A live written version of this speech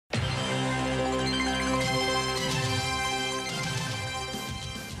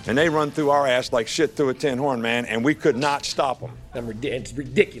and they run through our ass like shit through a tin horn, man, and we could not stop them. It's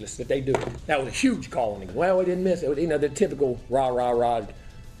ridiculous that they do it. That was a huge call on him. Well, we didn't miss it. You know, the typical rah, rah, rah,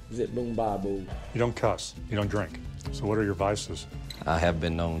 zip, boom, bye, boo. You don't cuss. You don't drink. So what are your vices? I have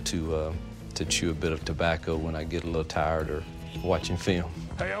been known to chew a bit of tobacco when I get a little tired or watching film.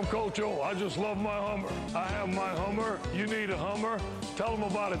 Hey, I'm Coach O. I just love my Hummer. I have my Hummer. You need a Hummer? Tell them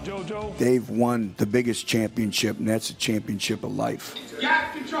about it, JoJo. They've won the biggest championship, and that's a championship of life.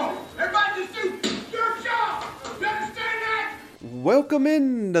 Gas control. Everybody just do your job. You understand that? Welcome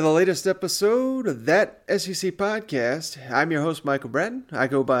into the latest episode of That SEC Podcast. I'm your host, Michael Bratton. I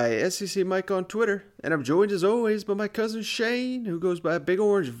go by SEC Mike on Twitter, and I'm joined as always by my cousin Shane, who goes by Big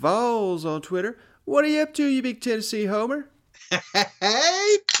Orange Vols on Twitter. What are you up to, you big Tennessee homer?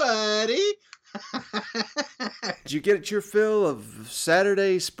 Hey, buddy. Did you get your fill of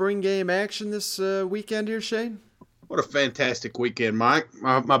Saturday spring game action this weekend here, Shane? What a fantastic weekend, Mike.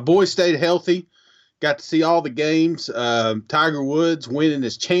 My boys stayed healthy. Got to see all the games. Tiger Woods winning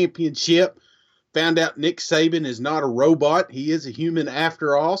his championship. Found out Nick Saban is not a robot. He is a human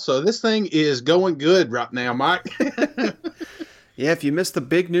after all. So this thing is going good right now, Mike. Yeah, if you missed the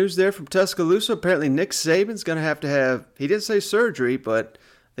big news there from Tuscaloosa, apparently Nick Saban's going to have, he didn't say surgery, but I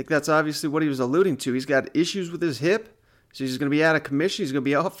think that's obviously what he was alluding to. He's got issues with his hip, so he's going to be out of commission. He's going to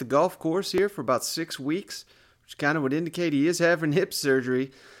be off the golf course here for about 6 weeks, which kind of would indicate he is having hip surgery.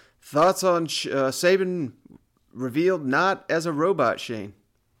 Thoughts on Saban revealed not as a robot, Shane?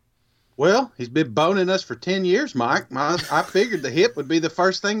 Well, he's been boning us for 10 years, Mike. I figured the hip would be the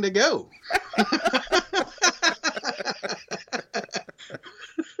first thing to go.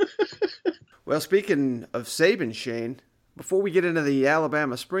 Well, speaking of Saban, Shane, before we get into the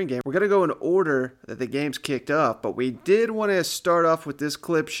Alabama spring game, we're going to go in order that the game's kicked off, but we did want to start off with this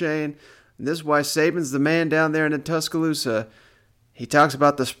clip, Shane. And this is why Saban's the man down there in Tuscaloosa. He talks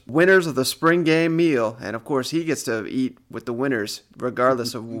about the winners of the spring game meal, and of course he gets to eat with the winners,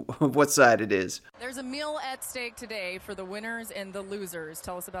 regardless of what side it is. There's a meal at stake today for the winners and the losers.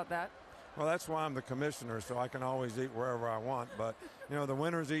 Tell us about that. Well, that's why I'm the commissioner, so I can always eat wherever I want. But, you know, the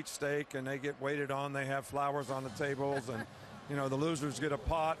winners eat steak, and they get waited on. They have flowers on the tables, and, you know, the losers get a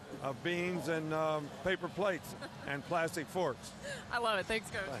pot of beans and paper plates and plastic forks. I love it.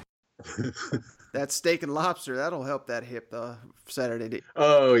 Thanks, Coach. That steak and lobster, that'll help that hip Saturday.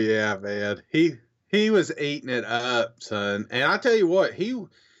 Oh, yeah, man. He was eating it up, son. And I tell you what, he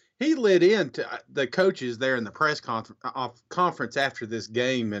lit into the coaches there in the press conference after this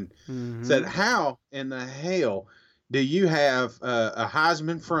game and said, how in the hell do you have a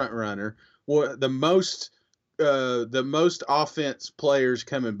Heisman front runner, the most offense players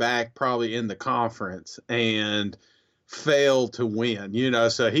coming back probably in the conference, and fail to win? You know,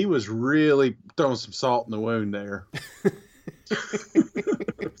 so he was really throwing some salt in the wound there.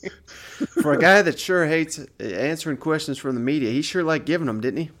 For a guy that sure hates answering questions from the media, he sure liked giving them,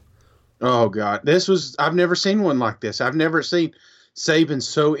 didn't he? Oh, God. I've never seen one like this. I've never seen Saban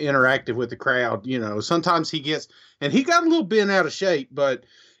so interactive with the crowd. You know, sometimes he got a little bent out of shape, but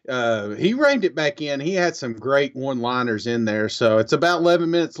he reined it back in. He had some great one-liners in there. So it's about 11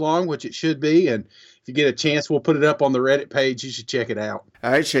 minutes long, which it should be. And if you get a chance, we'll put it up on the Reddit page. You should check it out.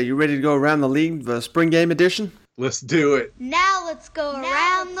 All right, Shay, you ready to go around the league, the spring game edition? Let's do it. Now let's go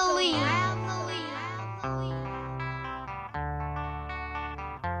around the league.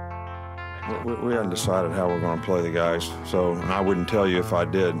 We hadn't decided how we're going to play the guys, and I wouldn't tell you if I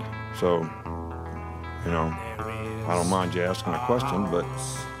did. So, you know, I don't mind you asking a question, but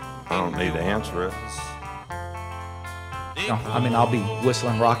I don't need to answer it. No, I mean, I'll be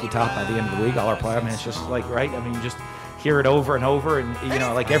whistling Rocky Top by the end of the week. All our players, I mean, it's just like, right? I mean, you just hear it over and over, and, you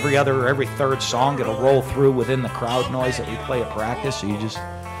know, like every third song, it'll roll through within the crowd noise that we play at practice, so you just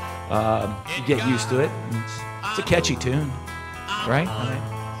you get used to it. It's a catchy tune, right? I mean,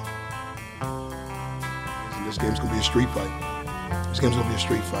 This game's going to be a street fight.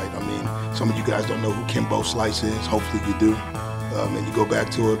 I mean, some of you guys don't know who Kimbo Slice is. Hopefully you do. And you go back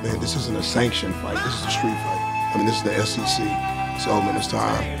to it, man, this isn't a sanctioned fight. This is a street fight. I mean, this is the SEC. So, man, it's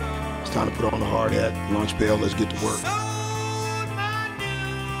time. It's time to put on the hard hat, lunch pail, let's get to work.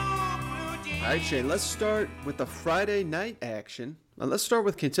 All right, Shane, let's start with the Friday night action. Let's start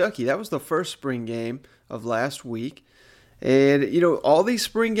with Kentucky. That was the first spring game of last week. And, you know, all these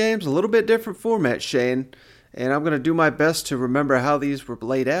spring games, a little bit different format, Shane. And I'm going to do my best to remember how these were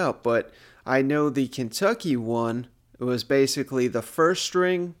laid out. But I know the Kentucky one was basically the first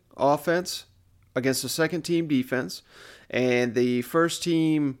string offense against the second team defense, and the first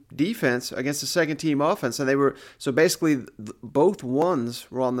team defense against the second team offense. And they were, so basically both ones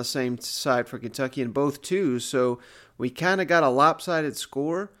were on the same side for Kentucky and both twos. So we kind of got a lopsided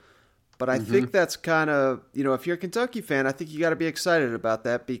score. But I think that's kind of, if you're a Kentucky fan, I think you got to be excited about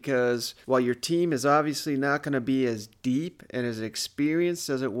that because while your team is obviously not going to be as deep and as experienced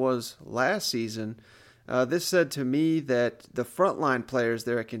as it was last season, this said to me that the frontline players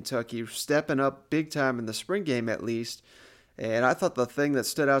there at Kentucky are stepping up big time in the spring game at least. And I thought the thing that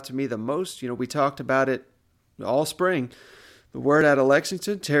stood out to me the most, we talked about it all spring, the word out of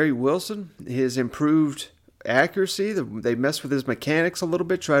Lexington, Terry Wilson, his improved accuracy. They messed with his mechanics a little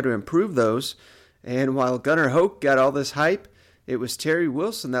bit, tried to improve those. And while Gunnar Hoke got all this hype, it was Terry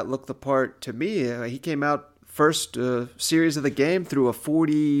Wilson that looked the part to me. He came out first series of the game through a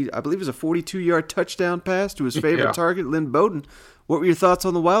 42-yard touchdown pass to his favorite target, Lynn Bowden. What were your thoughts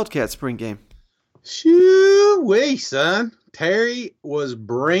on the Wildcat spring game? Shoo-wee, son. Terry was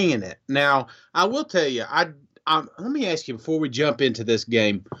bringing it. Now, I will tell you, let me ask you before we jump into this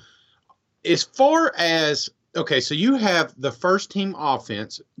game. As far as, so you have the first team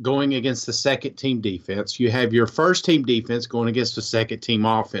offense going against the second team defense. You have your first team defense going against the second team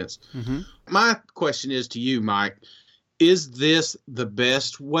offense. Mm-hmm. My question is to you, Mike, is this the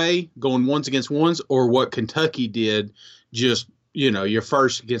best way, going ones against ones, or what Kentucky did, just, your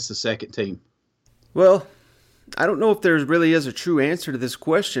first against the second team? Well, I don't know if there really is a true answer to this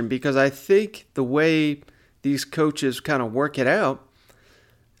question because I think the way these coaches kind of work it out,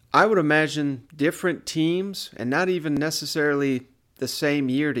 I would imagine different teams, and not even necessarily the same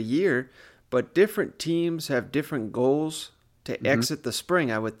year to year, but different teams have different goals to exit the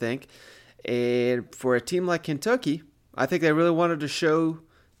spring, I would think. And for a team like Kentucky, I think they really wanted to show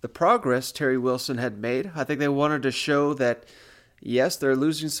the progress Terry Wilson had made. I think they wanted to show that, yes, they're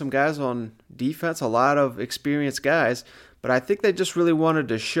losing some guys on defense, a lot of experienced guys, but I think they just really wanted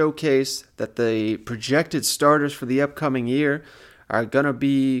to showcase that the projected starters for the upcoming year are going to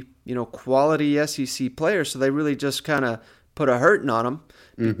be, quality SEC players. So they really just kind of put a hurting on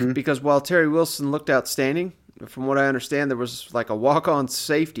them because while Terry Wilson looked outstanding, from what I understand, there was like a walk-on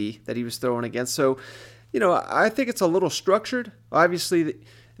safety that he was throwing against. So, I think it's a little structured. Obviously,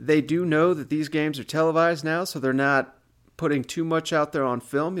 they do know that these games are televised now, so they're not putting too much out there on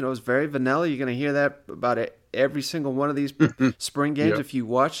film. It's very vanilla. You're going to hear that about every single one of these spring games if you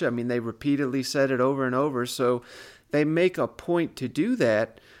watch it. I mean, they repeatedly said it over and over. So they make a point to do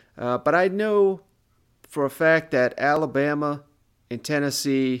that. But I know for a fact that Alabama and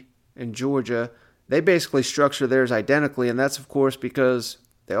Tennessee and Georgia, they basically structure theirs identically, and that's, of course, because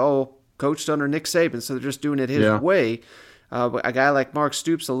they all coached under Nick Saban, so they're just doing it his way. A guy like Mark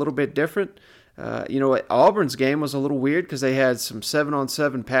Stoops, a little bit different. Auburn's game was a little weird because they had some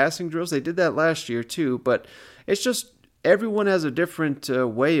 7-on-7 passing drills. They did that last year too, but it's just everyone has a different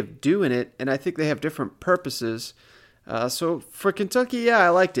way of doing it, and I think they have different purposes. So for Kentucky, I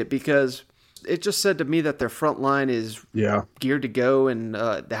liked it because it just said to me that their front line is geared to go, and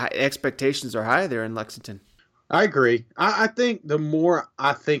the expectations are high there in Lexington. I agree. I think the more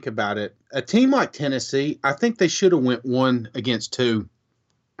I think about it, a team like Tennessee, I think they should have went 1 against 2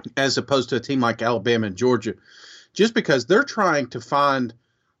 as opposed to a team like Alabama and Georgia, just because they're trying to find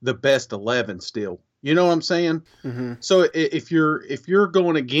the best 11 still. You know what I'm saying? Mm-hmm. So if you're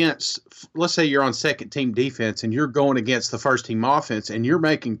going against, let's say you're on second team defense and you're going against the first team offense and you're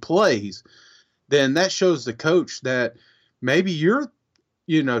making plays, then that shows the coach that maybe you're,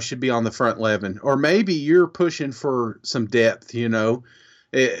 should be on the front 11, or maybe you're pushing for some depth.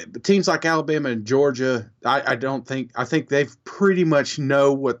 Teams like Alabama and Georgia, I think they've pretty much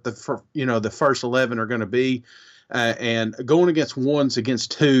know what the first 11 are going to be, and going against 1s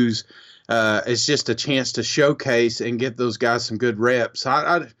against 2s. It's just a chance to showcase and get those guys some good reps.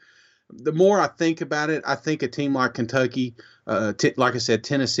 The more I think about it, I think a team like Kentucky, like I said,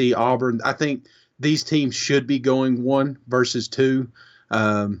 Tennessee, Auburn, I think these teams should be going 1 versus 2.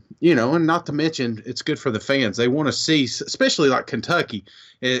 And not to mention, it's good for the fans. They want to see, especially like Kentucky,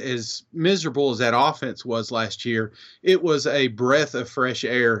 as miserable as that offense was last year, it was a breath of fresh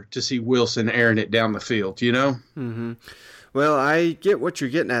air to see Wilson airing it down the field, Mm-hmm. Well, I get what you're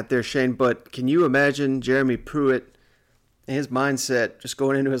getting at there, Shane, but can you imagine Jeremy Pruitt and his mindset just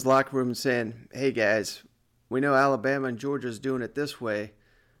going into his locker room and saying, hey, guys, we know Alabama and Georgia's doing it this way,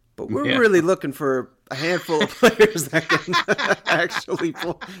 but we're really looking for a handful of players that can actually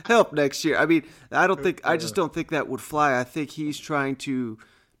help next year. I mean, I just don't think that would fly. I think he's trying to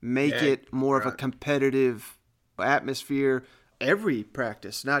make it more of a competitive atmosphere every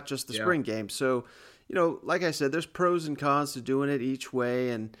practice, not just the spring game. So, like I said, there's pros and cons to doing it each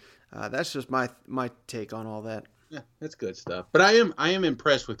way, and that's just my take on all that. Yeah, that's good stuff. But I am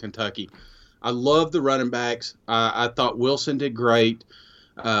impressed with Kentucky. I love the running backs. I thought Wilson did great.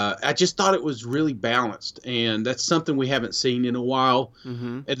 I just thought it was really balanced, and that's something we haven't seen in a while.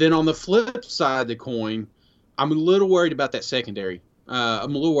 Mm-hmm. And then on the flip side of the coin, I'm a little worried about that secondary.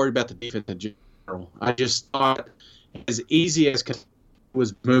 I'm a little worried about the defense in general. I just thought as easy as Kentucky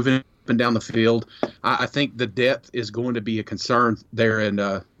was moving up and down the field, I think the depth is going to be a concern there in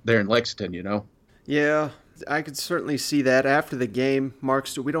Lexington, you know? Yeah, I could certainly see that. After the game,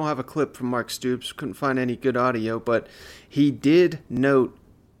 we don't have a clip from Mark Stoops, couldn't find any good audio, but he did note,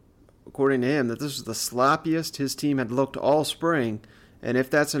 according to him, that this was the sloppiest his team had looked all spring, and if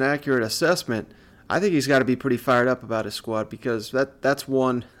that's an accurate assessment, I think he's got to be pretty fired up about his squad, because that's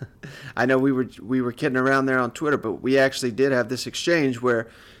one. I know we were kidding around there on Twitter, but we actually did have this exchange where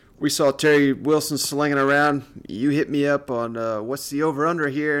we saw Terry Wilson slinging around. You hit me up on what's the over-under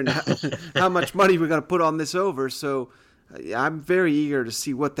here and how much money we're going to put on this over. So I'm very eager to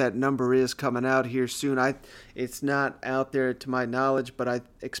see what that number is coming out here soon. It's not out there to my knowledge, but I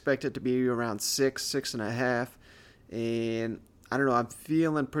expect it to be around 6.5. And I don't know, I'm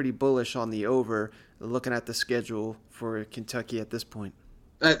feeling pretty bullish on the over, looking at the schedule for Kentucky at this point.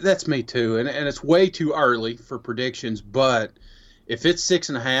 That's me too, and it's way too early for predictions, but if it's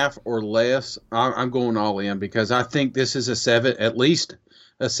 6.5 or less, I'm going all in, because I think this is at least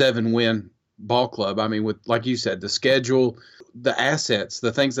a 7-win ball club. I mean, with, like you said, the schedule, the assets,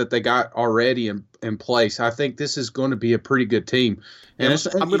 the things that they got already in place, I think this is going to be a pretty good team. And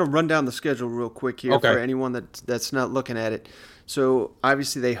I'm going to run down the schedule real quick here for anyone that's not looking at it. So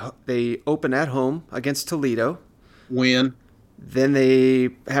obviously they open at home against Toledo. Win. Then they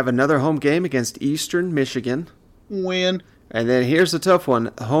have another home game against Eastern Michigan. Win. And then here's the tough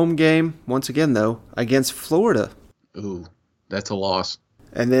one. Home game, once again, though, against Florida. Ooh, that's a loss.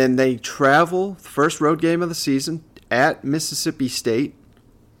 And then they travel, first road game of the season, at Mississippi State.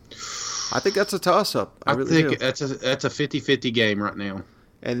 I think that's a toss-up. I really think that's a 50-50 game right now.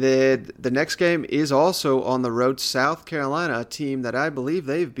 And then the next game is also on the road, South Carolina, a team that I believe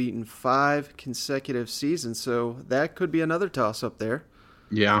they've beaten 5 consecutive seasons. So that could be another toss-up there.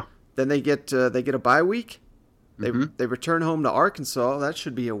 Yeah. Then they get a bye week. They return home to Arkansas. That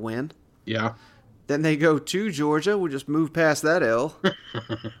should be a win. Yeah. Then they go to Georgia. We'll just move past that L.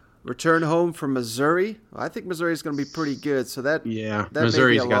 Return home from Missouri. I think Missouri's going to be pretty good. So that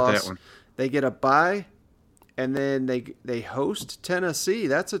Missouri's got that one. They get a bye, and then they host Tennessee.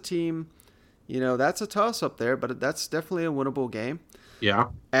 That's a team, that's a toss-up there, but that's definitely a winnable game. Yeah.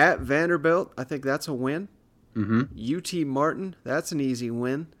 At Vanderbilt, I think that's a win. Mm-hmm. UT Martin, that's an easy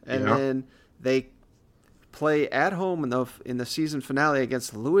win. And then they play at home in the season finale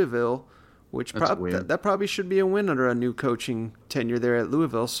against Louisville, which that probably should be a win under a new coaching tenure there at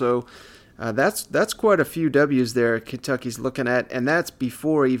Louisville. So that's quite a few W's there Kentucky's looking at, and that's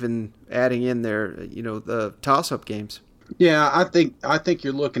before even adding in their the toss-up games. Yeah, I think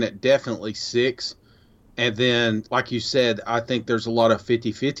you're looking at definitely 6. And then, like you said, I think there's a lot of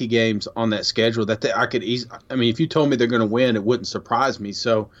 50-50 games on that schedule that I could easily. I mean, if you told me they're going to win, it wouldn't surprise me.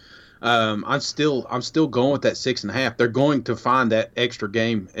 So I'm still going with that 6.5. They're going to find that extra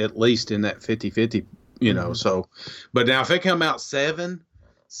game at least in that 50-50. So, but now if they come out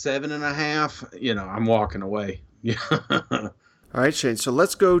 7.5, I'm walking away. Yeah. All right, Shane. So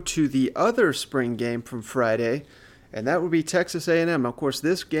let's go to the other spring game from Friday. And that would be Texas A&M. Of course,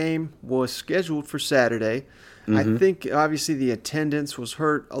 this game was scheduled for Saturday. Mm-hmm. I think, obviously, the attendance was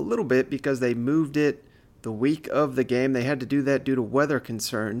hurt a little bit because they moved it the week of the game. They had to do that due to weather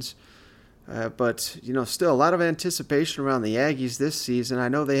concerns. But, still a lot of anticipation around the Aggies this season. I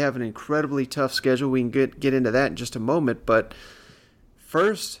know they have an incredibly tough schedule. We can get into that in just a moment. But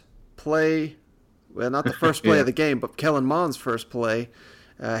first play, well, not the first play of the game, but Kellen Mond's first play.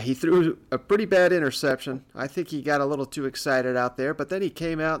 He threw a pretty bad interception. I think he got a little too excited out there, but then he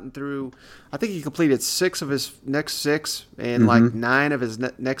came out and threw, I think he completed 6 of his next 6 and like 9 of his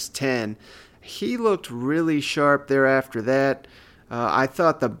next 10. He looked really sharp there after that. I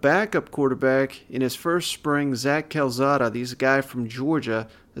thought the backup quarterback in his first spring, Zach Calzada, he's a guy from Georgia,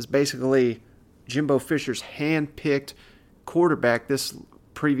 is basically Jimbo Fisher's hand-picked quarterback this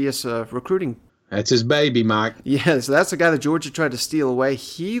previous recruiting. That's his baby, Mike. Yeah, so that's the guy that Georgia tried to steal away.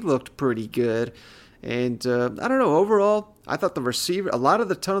 He looked pretty good. And I don't know, overall, I thought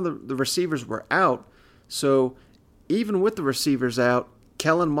the ton of the receivers were out. So even with the receivers out,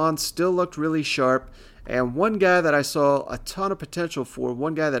 Kellen Mond still looked really sharp. And one guy that I saw a ton of potential for,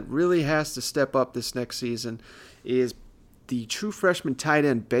 one guy that really has to step up this next season, is the true freshman tight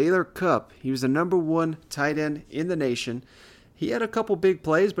end, Baylor Cupp. He was the number 1 tight end in the nation. He had a couple big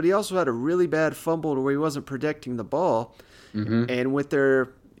plays, but he also had a really bad fumble to where he wasn't protecting the ball. Mm-hmm. And with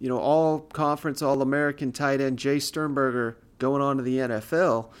their, all-conference, all-American tight end Jay Sternberger going on to the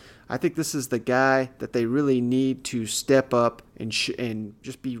NFL, I think this is the guy that they really need to step up and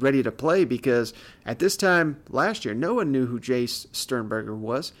just be ready to play, because at this time last year, no one knew who Jace Sternberger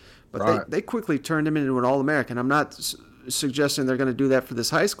was, but they quickly turned him into an All-American. I'm not suggesting they're going to do that for this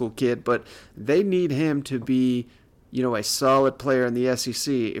high school kid, but they need him to be, a solid player in the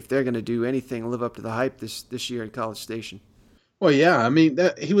SEC if they're going to do anything, live up to the hype this year in College Station. Well, yeah, I mean,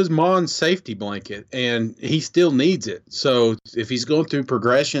 he was Mon's safety blanket, and he still needs it. So if he's going through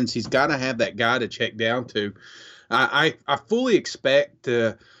progressions, he's got to have that guy to check down to. I fully expect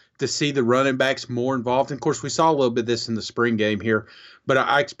to see the running backs more involved. And of course, we saw a little bit of this in the spring game here, but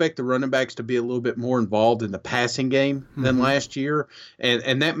I expect the running backs to be a little bit more involved in the passing game than last year.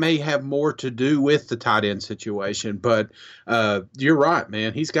 And that may have more to do with the tight end situation. But you're right,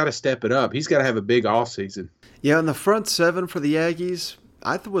 man. He's got to step it up. He's got to have a big offseason. Yeah, in the front seven for the Aggies,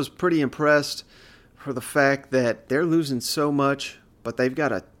 I was pretty impressed for the fact that they're losing so much, but they've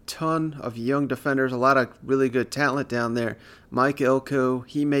got a ton of young defenders, a lot of really good talent down there. Mike Elko,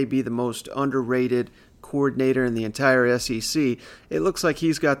 he may be the most underrated coordinator in the entire SEC. It looks like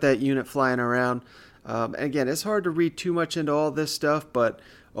he's got that unit flying around. And again, it's hard to read too much into all this stuff, but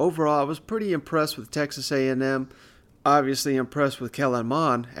overall, I was pretty impressed with Texas A&M. Obviously impressed with Kellen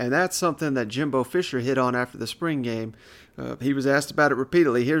Mond, and that's something that Jimbo Fisher hit on after the spring game. He was asked about it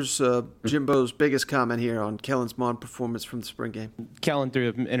repeatedly. Here's Jimbo's biggest comment here on Kellen's Mond performance from the spring game. Kellen threw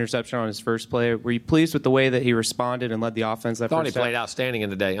an interception on his first play. Were you pleased with the way that he responded and led the offense? I thought he played outstanding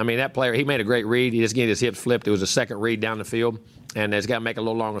in the day. I mean, that player, he made a great read. He just getting his hips flipped. It was a second read down the field, and he's got to make a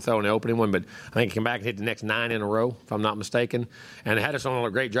little longer throw in the opening one, but I think he came back and hit the next 9 in a row, if I'm not mistaken, and it had us on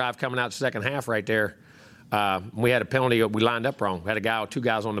a great drive coming out the second half right there. We had a penalty. We lined up wrong. We had two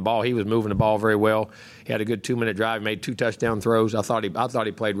guys on the ball. He was moving the ball very well. He had a good 2-minute drive. Made 2 touchdown throws. I thought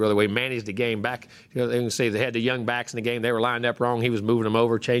he played really well. He managed the game back. You can see they had the young backs in the game. They were lined up wrong. He was moving them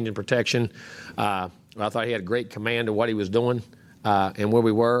over, changing protection. I thought he had a great command of what he was doing and where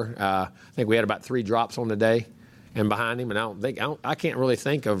we were. I think we had about 3 drops on the day and behind him. And I can't really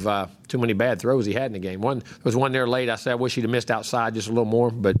think of too many bad throws he had in the game. There was one there late. I said I wish he'd have missed outside just a little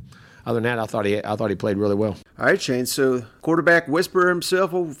more, but. Other than that, I thought he played really well. All right, Shane. So quarterback whisperer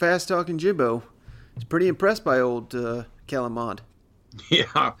himself, old fast-talking Jimbo, is pretty impressed by old Kellen Mond.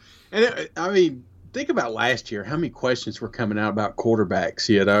 Yeah. And, I mean, think about last year, how many questions were coming out about quarterbacks,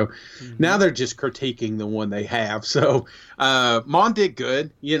 Mm-hmm. Now they're just critiquing the one they have. So Mond did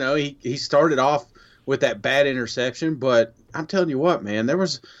good. He started off with that bad interception, but I'm telling you what, man, there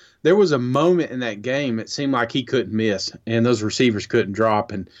was a moment in that game it seemed like he couldn't miss, and those receivers couldn't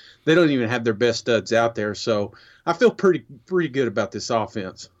drop, and they don't even have their best studs out there. So I feel pretty good about this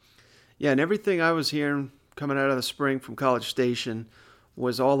offense. Yeah, and everything I was hearing coming out of the spring from College Station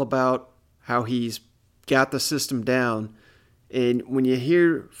was all about how he's got the system down. And when you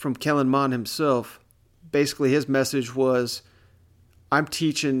hear from Kellen Mond himself, basically his message was, I'm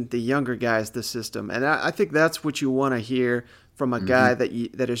teaching the younger guys the system. And I think that's what you want to hear from a guy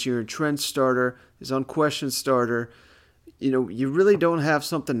that is your entrenched starter, his unquestioned starter. You really don't have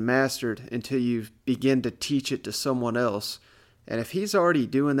something mastered until you begin to teach it to someone else. And if he's already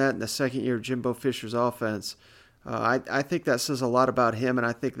doing that in the second year of Jimbo Fisher's offense, I think that says a lot about him, and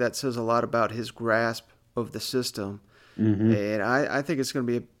I think that says a lot about his grasp of the system. Mm-hmm. And I think it's going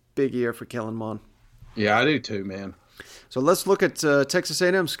to be a big year for Kellen Mond. Yeah, I do too, man. So let's look at Texas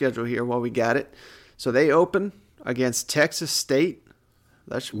A&M's schedule here while we got it. So they open against Texas State.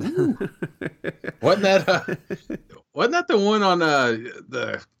 That's wasn't that the one on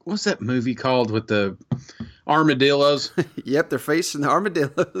what's that movie called with the armadillos? Yep, they're facing the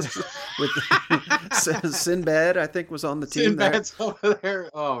armadillos with Sinbad, I think, was on the team. Sinbad's over there.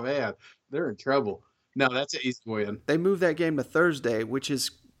 Oh man, they're in trouble. No, that's an easy win. They moved that game to Thursday, which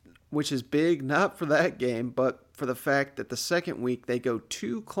is big, not for that game, but for the fact that the second week they go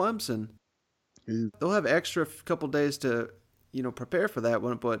to Clemson. They'll have extra couple days to, prepare for that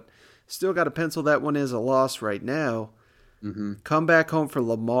one, but still got to pencil that one as a loss right now. Mm-hmm. Come back home for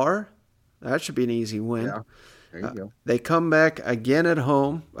Lamar. That should be an easy win. Yeah, there you go. They come back again at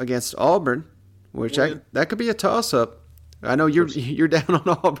home against Auburn, which that could be a toss-up. I know you're down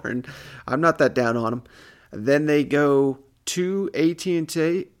on Auburn. I'm not that down on them. Then they go to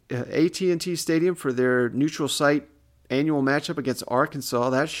AT&T Stadium for their neutral site annual matchup against Arkansas.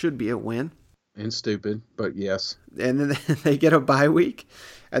 That should be a win. And stupid, but yes. And then they get a bye week.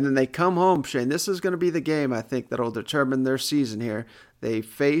 And then they come home, Shane. This is going to be the game, I think, that will determine their season here. They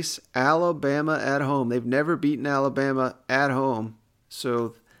face Alabama at home. They've never beaten Alabama at home.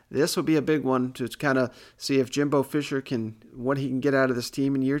 So this will be a big one to kind of see if Jimbo Fisher what he can get out of this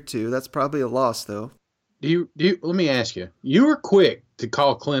team in year 2. That's probably a loss, though. Let me ask you. You were quick to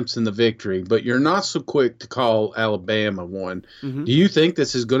call Clemson the victory, but you're not so quick to call Alabama one. Mm-hmm. Do you think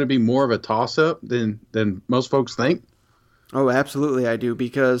this is going to be more of a toss-up than most folks think? Oh, absolutely, I do.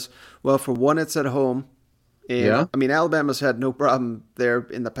 Because, well, for one, it's at home. And, Yeah. I mean, Alabama's had no problem there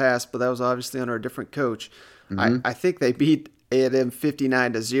in the past, but that was obviously under a different coach. Mm-hmm. I think they beat A&M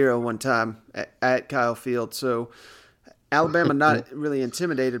 59-0 one time at Kyle Field. So Alabama not really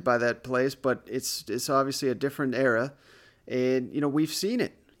intimidated by that place, but it's obviously a different era. And, we've seen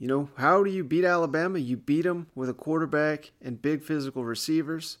it. How do you beat Alabama? You beat them with a quarterback and big physical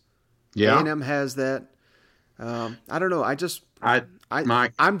receivers. Yeah. A&M has that. I don't know.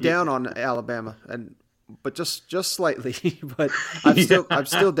 I'm down on Alabama, but just slightly. But I'm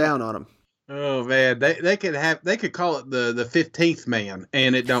still down on them. Oh man, they could call it the 15th man,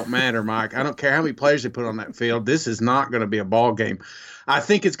 and it don't matter, Mike. I don't care how many players they put on that field. This is not going to be a ball game. I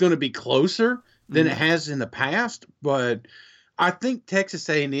think it's going to be closer than it has in the past, but I think Texas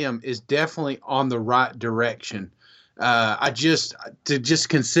A&M is definitely on the right direction. To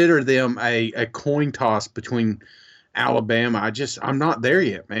consider them a coin toss between Alabama, I'm not there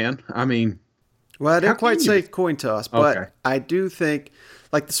yet, man. I mean, well, I didn't quite say coin toss, but okay. I do think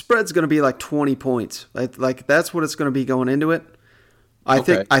the spread's going to be 20 points. Like that's what it's going to be going into it. I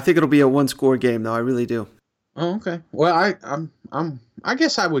think it'll be a one-score game, though. I really do. Oh, okay. Well, I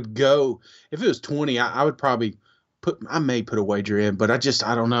guess I would go if it was 20. I would probably I may put a wager in, but I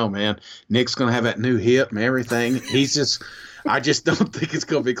don't know, man. Nick's going to have that new hip and everything. I just don't think it's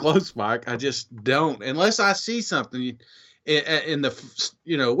going to be close, Mike. I just don't, unless I see something in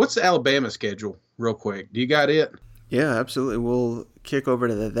the, what's the Alabama schedule real quick? Do you got it? Yeah, absolutely. We'll kick over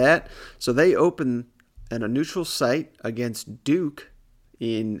to that. So they open at a neutral site against Duke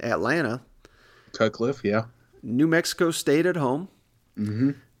in Atlanta. Cutcliffe, yeah. New Mexico State at home.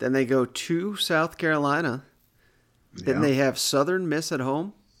 Mm-hmm. Then they go to South Carolina. Then they have Southern Miss at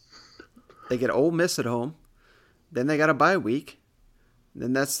home. They get Ole Miss at home. Then they got a bye week.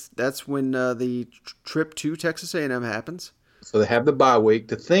 Then that's when the trip to Texas A&M happens. So they have the bye week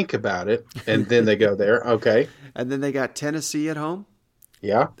to think about it, and then they go there. Okay. And then they got Tennessee at home.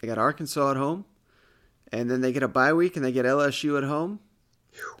 Yeah. They got Arkansas at home. And then they get a bye week, and they get LSU at home.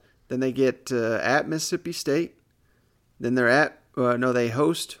 Then they get at Mississippi State. Then they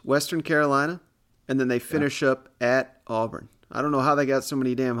host Western Carolina. And then they finish up at Auburn. I don't know how they got so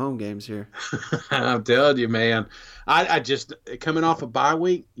many damn home games here. I'm telling you, man. I just, coming off a bye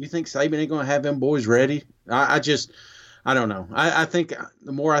week, you think Saban ain't going to have them boys ready? I don't know. I think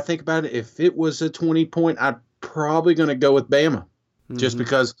the more I think about it, if it was a 20-point, I'm probably going to go with Bama. Just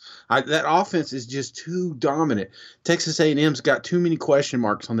because that offense is just too dominant. Texas A&M's got too many question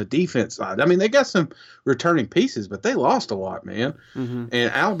marks on the defense side. I mean, they got some returning pieces, but they lost a lot, man. Mm-hmm.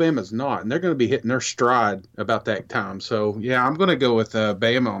 And Alabama's not, and they're going to be hitting their stride about that time. So, yeah, I'm going to go with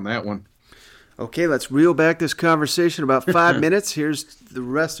Bama on that one. Okay, let's reel back this conversation about 5 minutes. Here's the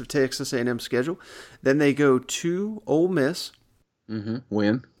rest of Texas A&M's schedule. Then they go to Ole Miss. Mm-hmm.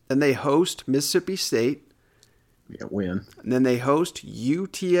 Win. Then they host Mississippi State. Yeah, win. And then they host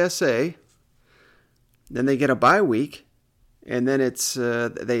UTSA. Then they get a bye week. And then it's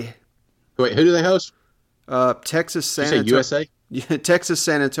they. Wait, who do they host? Texas San Antonio. USA? Texas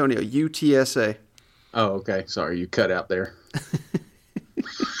San Antonio, UTSA. Oh, okay. Sorry, you cut out there. Well,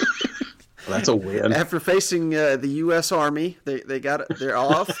 that's a win. After facing the U.S. Army, they're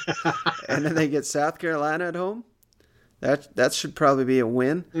off. And then they get South Carolina at home. That should probably be a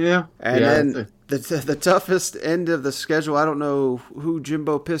win. Yeah. And then the toughest end of the schedule, I don't know who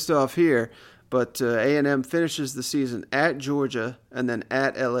Jimbo pissed off here, but A&M finishes the season at Georgia and then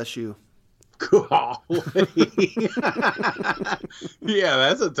at LSU. Yeah,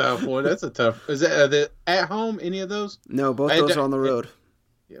 that's a tough one. That's a tough. Is that at home? Any of those? No, both those are on the road.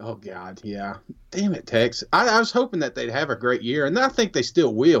 Oh God, yeah. Damn it, Tex. I was hoping that they'd have a great year, and I think they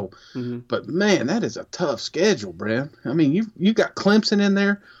still will. Mm-hmm. But man, that is a tough schedule, Brent. I mean, you got Clemson in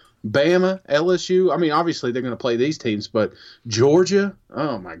there, Bama, LSU. I mean, obviously they're going to play these teams, but Georgia.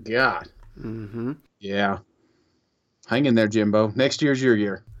 Oh my God. Mm-hmm. Yeah. Hang in there, Jimbo. Next year's your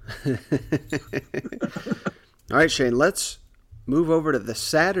year. All right, Shane. Let's move over to the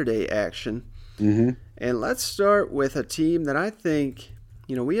Saturday action, and let's start with a team that I think.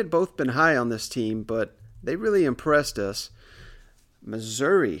 We had both been high on this team, but they really impressed us.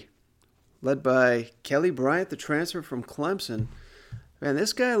 Missouri, led by Kelly Bryant, the transfer from Clemson. Man,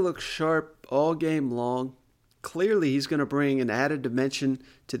 this guy looks sharp all game long. Clearly, he's going to bring an added dimension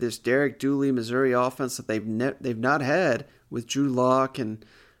to this Derek Dooley Missouri offense that they've not had with Drew Lock, and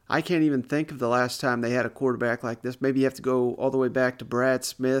I can't even think of the last time they had a quarterback like this. Maybe you have to go all the way back to Brad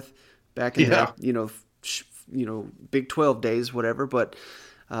Smith back in the Big 12 days, whatever. But,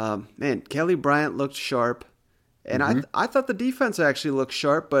 man, Kelly Bryant looked sharp. And I thought the defense actually looked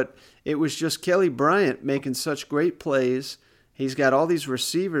sharp, but it was just Kelly Bryant making such great plays. He's got all these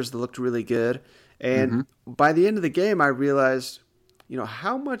receivers that looked really good. And by the end of the game, I realized,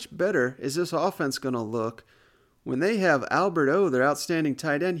 how much better is this offense going to look when they have Albert O, their outstanding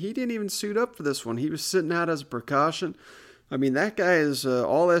tight end. He didn't even suit up for this one. He was sitting out as a precaution. I mean, that guy is an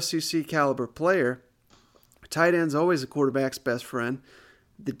all-SEC caliber player. Tight end's always a quarterback's best friend.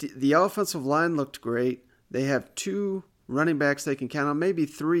 The offensive line looked great. They have 2 running backs they can count on, maybe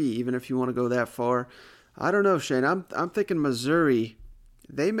 3 even if you want to go that far. I don't know, Shane. I'm thinking Missouri,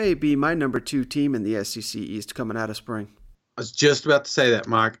 they may be my number 2 team in the SEC East coming out of spring. I was just about to say that,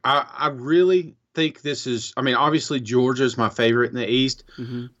 Mike. I really think this is, obviously Georgia's my favorite in the East,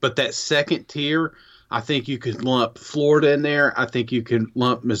 but that second tier, I think you could lump Florida in there. I think you can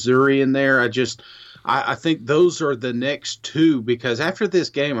lump Missouri in there. I think those are the next 2 because after this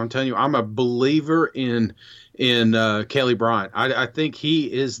game, I'm telling you, I'm a believer in Kelly Bryant. I think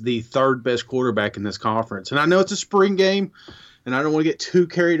he is the 3rd best quarterback in this conference. And I know it's a spring game, and I don't want to get too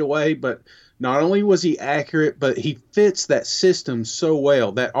carried away, but not only was he accurate, but he fits that system so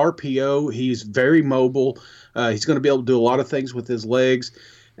well. That RPO, he's very mobile. He's going to be able to do a lot of things with his legs.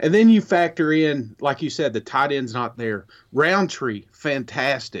 And then you factor in, like you said, the tight end's not there. Roundtree,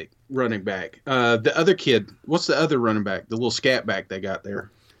 fantastic running back. The other kid, what's the other running back? The little scat back they got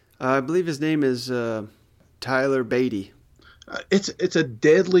there. I believe his name is Tyler Beatty. It's a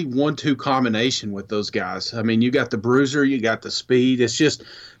deadly 1-2 combination with those guys. I mean, you got the bruiser, you got the speed. It's just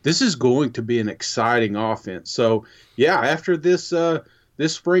this is going to be an exciting offense. So yeah, after this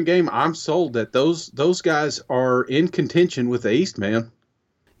spring game, I'm sold that those guys are in contention with the East, man.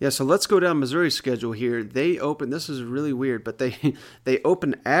 Yeah, so let's go down Missouri's schedule here. They open. This is really weird, but they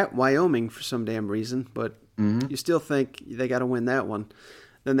open at Wyoming for some damn reason. But you still think they got to win that one.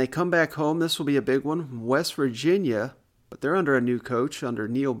 Then they come back home. This will be a big one. West Virginia, but they're under a new coach, under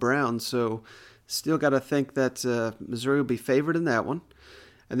Neil Brown. So still got to think that Missouri will be favored in that one.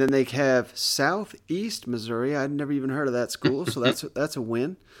 And then they have Southeast Missouri. I'd never even heard of that school, so that's a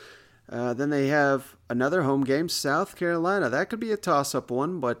win. Then they have another home game, South Carolina. That could be a toss-up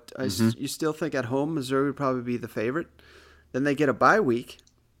one, but you still think at home Missouri would probably be the favorite. Then they get a bye week.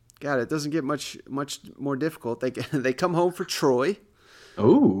 God, it doesn't get much more difficult. They come home for Troy.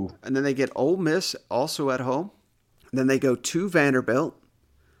 Ooh. And then they get Ole Miss also at home. Then they go to Vanderbilt.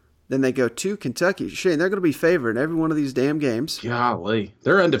 Then they go to Kentucky. Shane, they're going to be favored in every one of these damn games. Golly.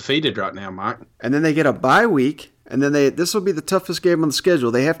 They're undefeated right now, Mike. And then they get a bye week. And then this will be the toughest game on the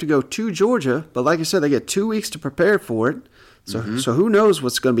schedule. They have to go to Georgia, but like I said, they get 2 weeks to prepare for it. So who knows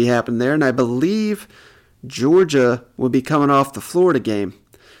what's going to be happening there? And I believe Georgia will be coming off the Florida game.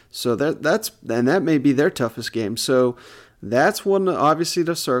 So that may be their toughest game. So that's one obviously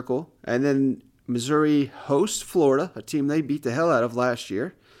to circle. And then Missouri hosts Florida, a team they beat the hell out of last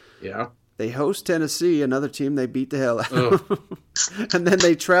year. Yeah. They host Tennessee, another team they beat the hell out of. And then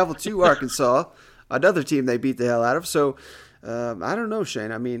they travel to Arkansas, another team they beat the hell out of. So, I don't know,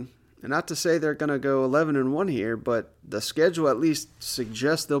 Shane. I mean, not to say they're going to go 11-1 here, but the schedule at least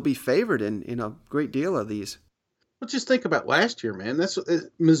suggests they'll be favored in a great deal of these. Well, just think about last year, man.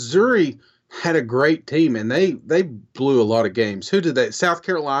 Missouri had a great team, and they blew a lot of games. Who did they? South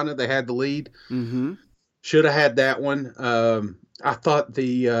Carolina, they had the lead. Mm-hmm. Should have had that one. I thought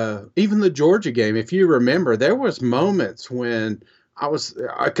even the Georgia game, if you remember, there was moments when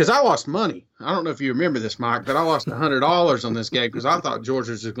because I lost money. I don't know if you remember this, Mike, but I lost $100 on this game because I thought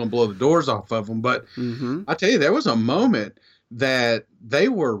Georgia was just going to blow the doors off of them. But I tell you, there was a moment that they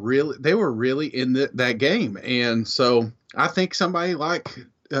were really in that game, and so I think somebody like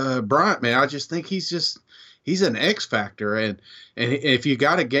Bryant, man, I just think he's an X factor, and if you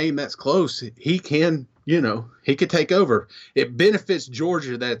got a game that's close, he can. He could take over. It benefits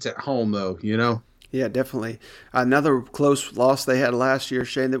Georgia that's at home, though, Yeah, definitely. Another close loss they had last year,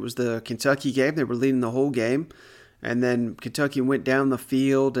 Shane, that was the Kentucky game. They were leading the whole game, and then Kentucky went down the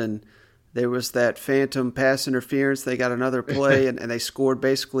field, and there was that phantom pass interference. They got another play, and they scored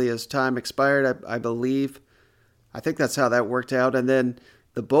basically as time expired, I believe. I think that's how that worked out. And then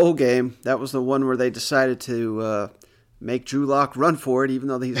the bowl game, that was the one where they decided to make Drew Lock run for it, even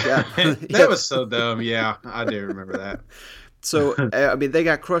though he's got... That was so dumb. Yeah, I do remember that. So, I mean, they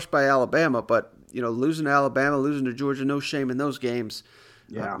got crushed by Alabama, but, losing to Alabama, losing to Georgia, no shame in those games.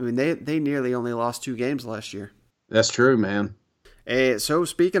 Yeah. I mean, they nearly only lost 2 games last year. That's true, man. So,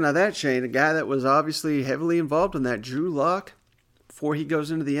 speaking of that, Shane, a guy that was obviously heavily involved in that, Drew Lock, before he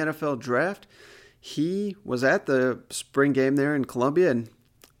goes into the NFL draft, he was at the spring game there in Columbia, and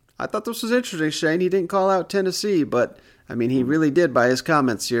I thought this was interesting, Shane. He didn't call out Tennessee, but I mean, he really did by his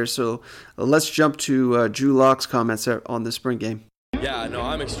comments here. So let's jump to Drew Lock's comments on the spring game. Yeah, no,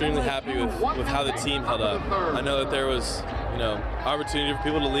 I'm extremely happy with how the team held up. I know that there was, opportunity for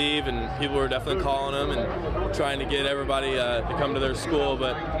people to leave, and people were definitely calling them and trying to get everybody to come to their school,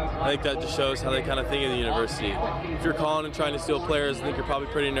 but I think that just shows how they kind of think of the university. If you're calling and trying to steal players, I think you're probably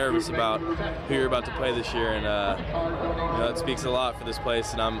pretty nervous about who you're about to play this year, and that speaks a lot for this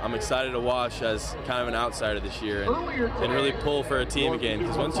place, and I'm excited to watch as kind of an outsider this year and really pull for a team again,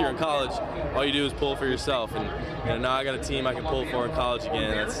 because once you're in college, all you do is pull for yourself, and now I got a team I can pull for in college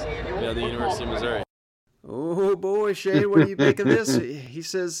again, and that's the University of Missouri. Oh boy, Shane, what do you think of this? He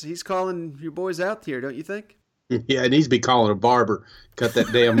says he's calling your boys out here, don't you think? Yeah, he needs to be calling a barber. Cut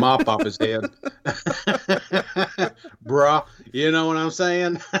that damn mop off his head. Bruh, you know what I'm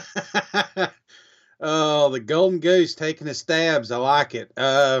saying? Oh, the golden goose taking his stabs. I like it.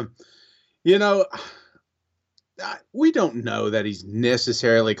 We don't know that he's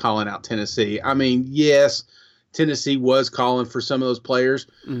necessarily calling out Tennessee. I mean, yes, Tennessee was calling for some of those players.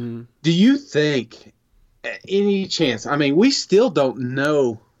 Mm-hmm. Do you think any chance? I mean, we still don't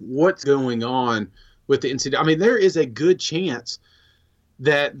know what's going on with the NCAA. I mean, there is a good chance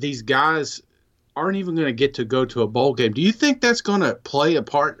that these guys aren't even going to get to go to a bowl game. Do you think that's going to play a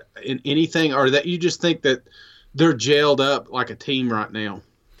part in anything, or that you just think that they're jailed up like a team right now?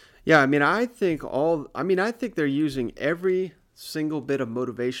 Yeah, I think they're using every single bit of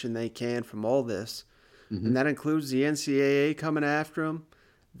motivation they can from all this. Mm-hmm. And that includes the NCAA coming after them.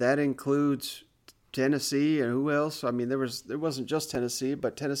 That includes Tennessee and who else? I mean, there wasn't just Tennessee,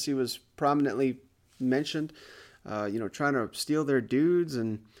 but Tennessee was prominently mentioned, trying to steal their dudes,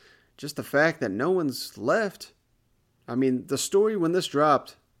 and just the fact that no one's left. I mean, the story when this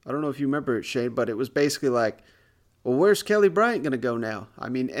dropped, I don't know if you remember it, Shane, but it was basically like, well, where's Kelly Bryant going to go now? I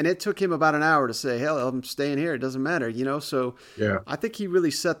mean, and it took him about an hour to say, hell, I'm staying here. It doesn't matter, So yeah. I think he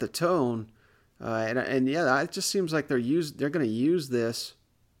really set the tone. And it just seems like they're going to use this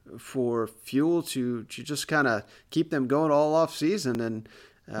for fuel to just kind of keep them going all off season. And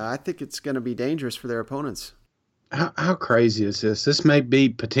I think it's going to be dangerous for their opponents. How crazy is this? This may be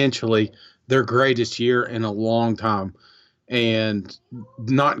potentially their greatest year in a long time, and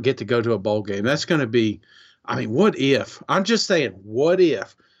not get to go to a bowl game. That's going to be, what if? I'm just saying, what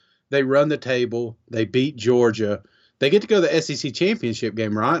if they run the table, they beat Georgia, they get to go to the SEC championship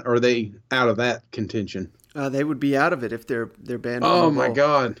game, right? Or are they out of that contention? They would be out of it if they're banned. Oh my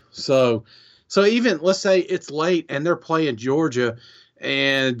God! So even let's say it's late and they're playing Georgia,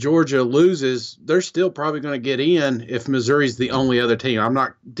 and Georgia loses, they're still probably going to get in if Missouri's the only other team. I'm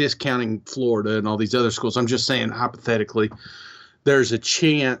not discounting Florida and all these other schools. I'm just saying hypothetically, there's a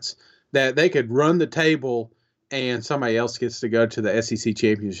chance that they could run the table and somebody else gets to go to the SEC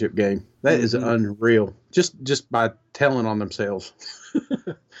championship game. That is unreal. Just by telling on themselves.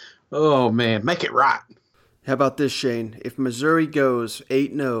 Oh man, make it right. How about this, Shane? If Missouri goes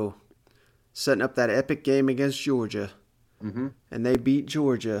 8-0, setting up that epic game against Georgia, and they beat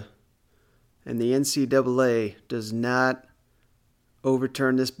Georgia, and the NCAA does not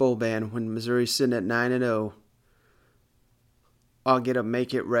overturn this bowl ban when Missouri's sitting at 9-0, I'll get a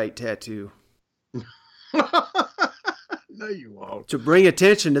 "Make It Right" tattoo. No, you won't. To bring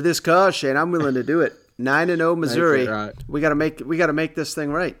attention to this cause, Shane, I'm willing to do it. 9-0 Missouri. Right. We gotta make this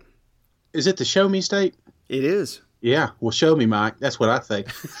thing right. Is it the Show Me State? It is. Yeah, well, show me, Mike. That's what I think.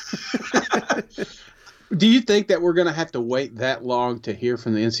 Do you think that we're going to have to wait that long to hear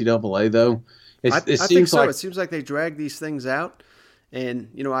from the NCAA, though? I think so. It seems like they drag these things out. And,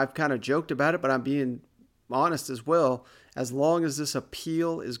 I've kind of joked about it, but I'm being honest as well. As long as this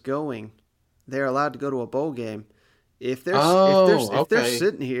appeal is going, they're allowed to go to a bowl game. If they're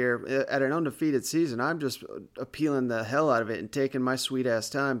sitting here at an undefeated season, I'm just appealing the hell out of it and taking my sweet-ass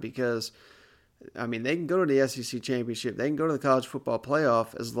time because – they can go to the SEC championship. They can go to the college football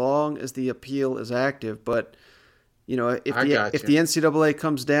playoff as long as the appeal is active. But, if the NCAA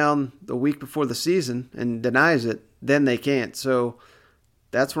comes down the week before the season and denies it, then they can't. So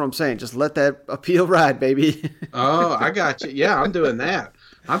that's what I'm saying. Just let that appeal ride, baby. Oh, I got you. Yeah, I'm doing that.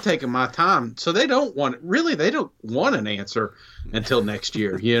 I'm taking my time. So they don't want an answer until next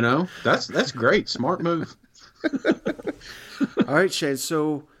year, That's great. Smart move. All right, Shane.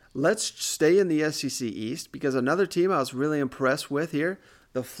 So let's stay in the SEC East because another team I was really impressed with here,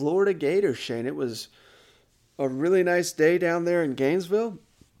 the Florida Gators, Shane. It was a really nice day down there in Gainesville.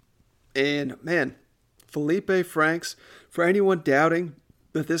 And, man, Felipe Franks, for anyone doubting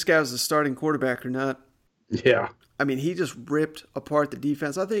that this guy was the starting quarterback or not. Yeah. He just ripped apart the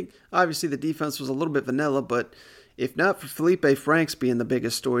defense. I think, obviously, the defense was a little bit vanilla, but if not for Felipe Franks being the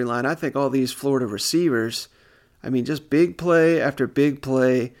biggest storyline, I think all these Florida receivers, I mean, just big play after big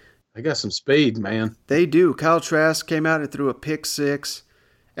play. They got some speed, man. They do. Kyle Trask came out and threw a pick six.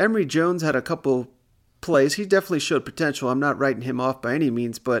 Emory Jones had a couple plays. He definitely showed potential. I'm not writing him off by any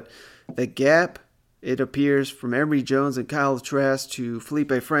means, but the gap, it appears, from Emory Jones and Kyle Trask to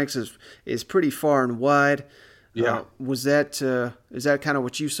Felipe Franks is pretty far and wide. Yeah. Is that kind of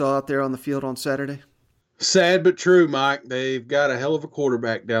what you saw out there on the field on Saturday? Sad but true, Mike. They've got a hell of a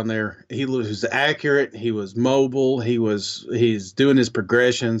quarterback down there. He was accurate. He was mobile. He's doing his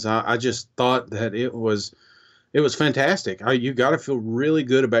progressions. I just thought that it was fantastic. You got to feel really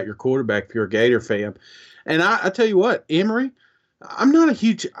good about your quarterback if you're a Gator fan. And I tell you what, Emory, I'm not a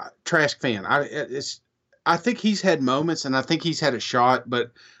huge Trask fan. I think he's had moments and I think he's had a shot,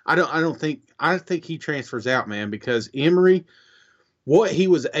 but I think he transfers out, man, because Emory, what he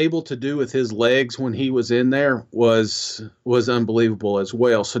was able to do with his legs when he was in there was unbelievable as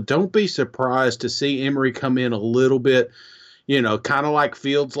well. So don't be surprised to see Emory come in a little bit, kind of like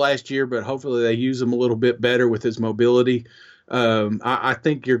Fields last year, but hopefully they use him a little bit better with his mobility. I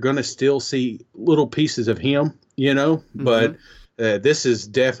think you're going to still see little pieces of him, but this is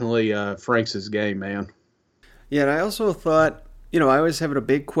definitely Franks' game, man. Yeah, and I also thought, I always have a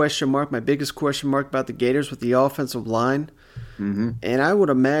big question mark, my biggest question mark about the Gators with the offensive line. Mm-hmm. And I would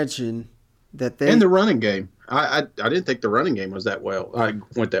imagine that they... And the running game. I didn't think the running game was that well. I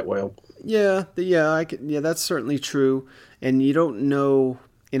went that well. Yeah, that's certainly true. And you don't know,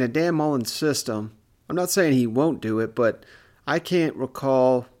 in a Dan Mullen system, I'm not saying he won't do it, but I can't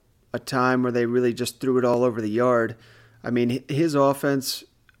recall a time where they really just threw it all over the yard. I mean, his offense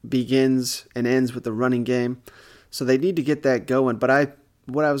begins and ends with the running game, so they need to get that going. But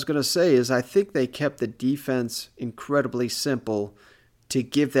what I was going to say is I think they kept the defense incredibly simple to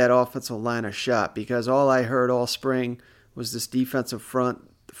give that offensive line a shot, because all I heard all spring was this defensive front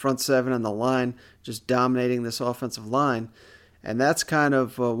seven and the line just dominating this offensive line. And that's kind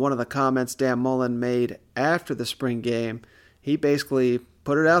of one of the comments Dan Mullen made after the spring game. He basically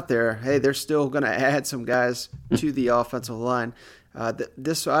put it out there, hey, they're still going to add some guys to the offensive line.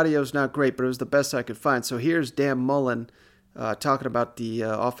 This audio is not great, but it was the best I could find. So here's Dan Mullen talking about the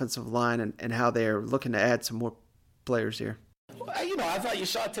offensive line and how they're looking to add some more players here. I thought you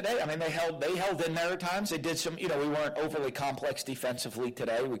saw it today. I mean, they held in there at times. They did some, we weren't overly complex defensively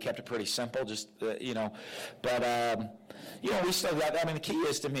today. We kept it pretty simple, but, we still got, the key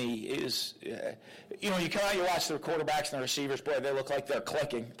is to me is, you come out, you watch the quarterbacks and the receivers, boy, they look like they're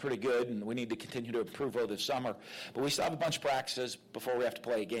clicking pretty good, and we need to continue to improve over the summer. But we still have a bunch of practices before we have to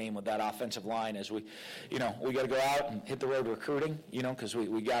play a game with that offensive line as we got to go out and hit the road recruiting, because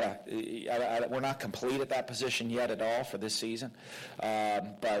we got to, we're not complete at that position yet at all for this season.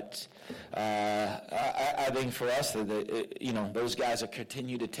 But I think for us, those guys that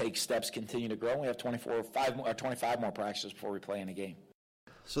continue to take steps, continue to grow. We have 25 more practices before we play in a game.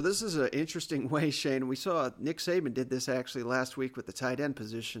 So this is an interesting way, Shane. We saw Nick Saban did this actually last week with the tight end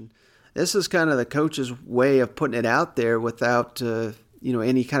position. This is kind of the coach's way of putting it out there without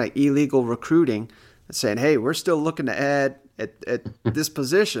any kind of illegal recruiting, and saying, hey, we're still looking to add at this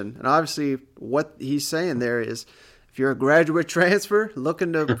position. And obviously what he's saying there is, if you're a graduate transfer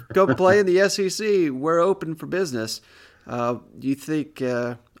looking to go play in the SEC, we're open for business. Do you think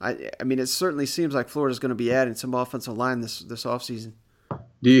it certainly seems like Florida's going to be adding some offensive line this offseason.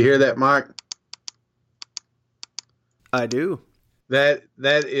 Do you hear that, Mike? I do. That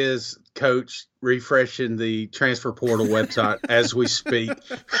is Coach refreshing the transfer portal website as we speak.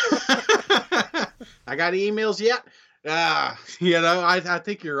 I got emails yet? I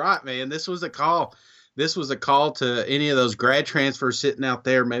think you're right, man. This was a call. This was a call to any of those grad transfers sitting out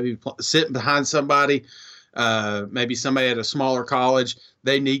there, maybe sitting behind somebody, maybe somebody at a smaller college.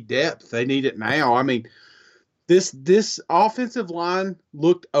 They need depth. They need it now. I mean, this offensive line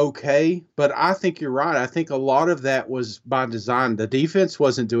looked okay, but I think you're right. I think a lot of that was by design. The defense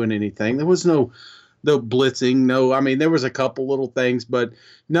wasn't doing anything. There was no blitzing. There was a couple little things, but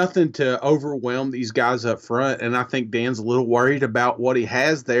nothing to overwhelm these guys up front. And I think Dan's a little worried about what he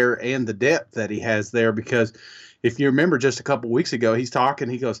has there and the depth that he has there, because if you remember just a couple weeks ago, he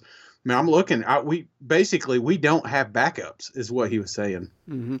goes, man, I'm looking. We don't have backups, is what he was saying.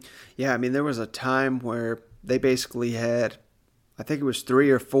 Mm-hmm. Yeah, there was a time where they basically had, I think it was 3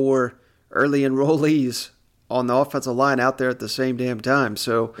 or 4 early enrollees on the offensive line out there at the same damn time.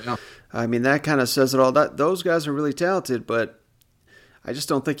 So, yeah. That kind of says it all. Those guys are really talented, but I just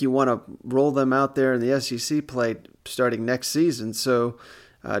don't think you want to roll them out there in the SEC play starting next season. So,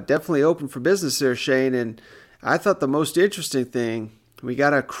 definitely open for business there, Shane. And I thought the most interesting thing, we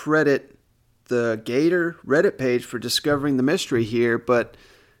got to credit the Gator Reddit page for discovering the mystery here, but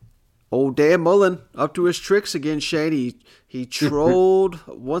old Dan Mullen up to his tricks again, Shane. He trolled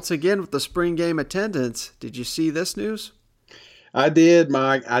once again with the spring game attendance. Did you see this news? I did,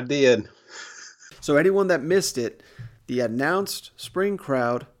 Mike. I did. So anyone that missed it, the announced spring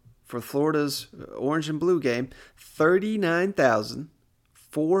crowd for Florida's Orange and Blue game,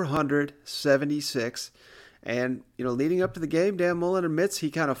 39,476. And, leading up to the game, Dan Mullen admits he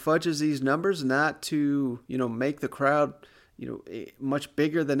kind of fudges these numbers not to, make the crowd, much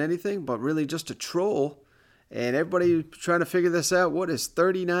bigger than anything, but really just to troll. And everybody trying to figure this out. What is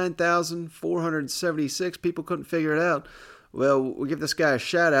 39,476? People couldn't figure it out. Well, we'll give this guy a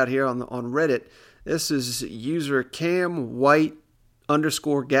shout out here on Reddit. This is user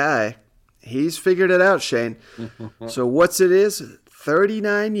CamWhite_guy. He's figured it out, Shane. So what's it is?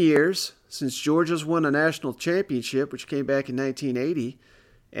 39 years since Georgia's won a national championship, which came back in 1980.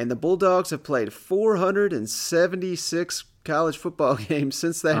 And the Bulldogs have played 476 college football games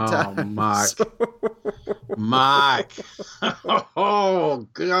since that time. Oh, Mike. Mike. Oh,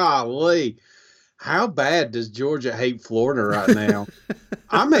 golly. How bad does Georgia hate Florida right now?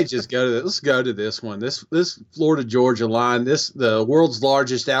 I may just go to this. Let's go to this one. This Florida-Georgia line, the world's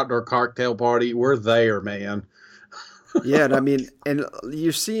largest outdoor cocktail party. We're there, man. Yeah, and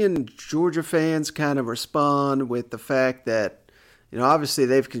you're seeing Georgia fans kind of respond with the fact that, obviously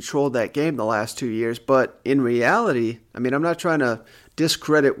they've controlled that game the last 2 years, but in reality, I'm not trying to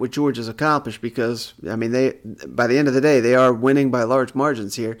discredit what Georgia's accomplished because, they by the end of the day, they are winning by large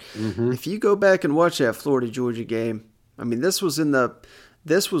margins here. Mm-hmm. If you go back and watch that Florida-Georgia game, this was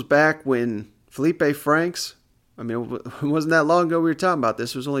back when Felipe Franks, it wasn't that long ago we were talking about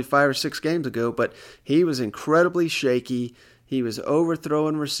this. It was only 5 or 6 games ago, but he was incredibly shaky. He was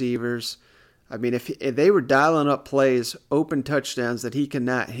overthrowing receivers. If they were dialing up plays, open touchdowns that he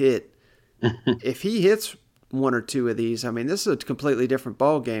cannot hit, if he hits one or two of these, this is a completely different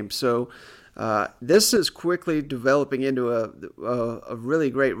ball game. So this is quickly developing into a really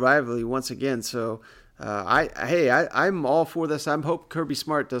great rivalry once again. So I'm all for this. I hope Kirby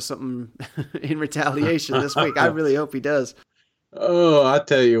Smart does something in retaliation this week. I really hope he does. Oh, I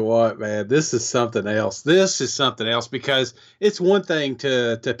tell you what, man, this is something else. This is something else because it's one thing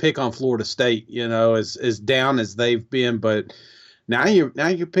to pick on Florida State, as down as they've been, but now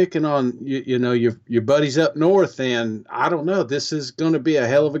you're picking on your buddies up north, and I don't know. This is going to be a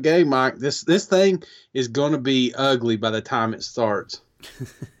hell of a game, Mike. This thing is going to be ugly by the time it starts.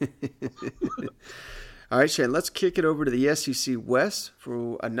 All right, Shane, let's kick it over to the SEC West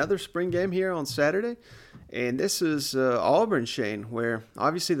for another spring game here on Saturday. And this is Auburn, Shane, where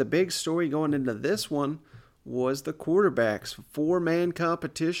obviously the big story going into this one was the quarterbacks. 4-man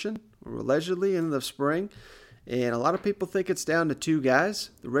competition, allegedly, in the spring. And a lot of people think it's down to 2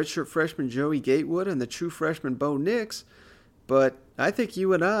 guys, the redshirt freshman Joey Gatewood and the true freshman Bo Nix. But I think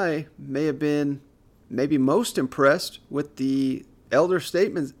you and I may have been maybe most impressed with the elder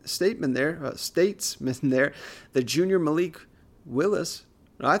statesman there, the junior Malik Willis.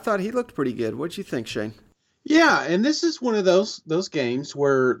 I thought he looked pretty good. What'd you think, Shane? Yeah, and this is one of those games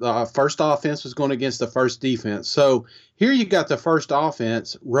where the first offense was going against the first defense. So here you got the first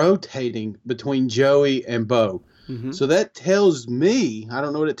offense rotating between Joey and Bo. Mm-hmm. So that tells me, I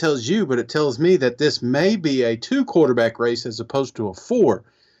don't know what it tells you, but it tells me that this may be a 2-quarterback race as opposed to a 4.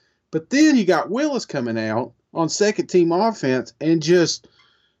 But then you got Willis coming out on second-team offense and just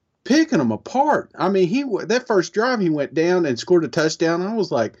picking them apart. That first drive he went down and scored a touchdown. I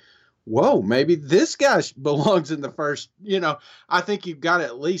was like, whoa, maybe this guy belongs in the first. I think you've got to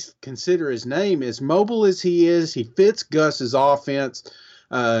at least consider his name. As mobile as he is, he fits Gus's offense.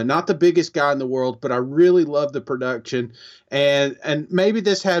 Not the biggest guy in the world, but I really love the production. And maybe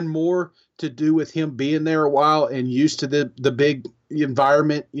this had more to do with him being there a while and used to the big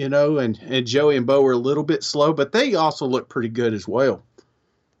environment, and Joey and Bo were a little bit slow, but they also look pretty good as well.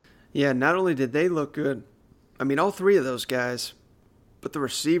 Yeah, not only did they look good, all 3 of those guys, but the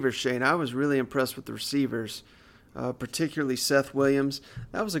receivers, Shane, I was really impressed with the receivers, particularly Seth Williams.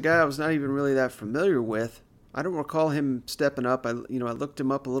 That was a guy I was not even really that familiar with. I don't recall him stepping up. I looked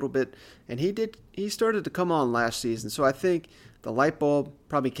him up a little bit, and he started to come on last season. So I think the light bulb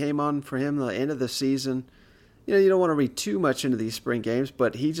probably came on for him at the end of the season. You don't want to read too much into these spring games,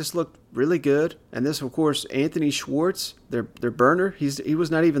 but he just looked really good. And this, of course, Anthony Schwartz, their burner. He was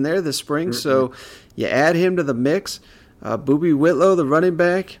not even there this spring, mm-hmm. So you add him to the mix. Boobie Whitlow, the running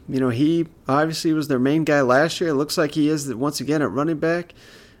back, he obviously was their main guy last year. It looks like he is once again at running back.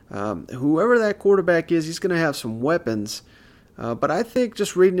 Whoever that quarterback is, he's going to have some weapons. But I think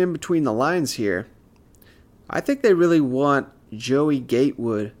just reading in between the lines here, I think they really want Joey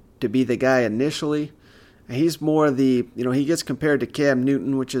Gatewood to be the guy initially. He's more he gets compared to Cam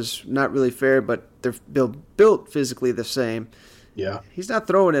Newton, which is not really fair, but they're built physically the same. Yeah. He's not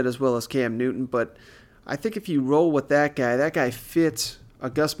throwing it as well as Cam Newton, but I think if you roll with that guy fits a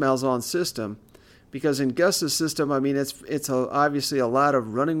Gus Malzahn system, because in Gus's system, I mean, it's obviously a lot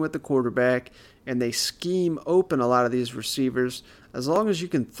of running with the quarterback, and they scheme open a lot of these receivers. As long as you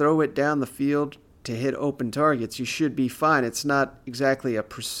can throw it down the field to hit open targets, you should be fine. It's not exactly a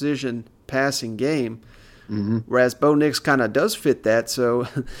precision passing game. Mm-hmm. Whereas Bo Nix kind of does fit that, so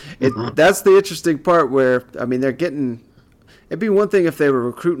that's the interesting part where, I mean, they're getting – it'd be one thing if they were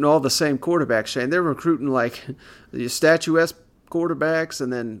recruiting all the same quarterbacks, Shane. They're recruiting like the statuesque quarterbacks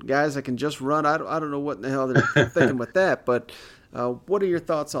and then guys that can just run. I don't know what in the hell they're thinking with that, but what are your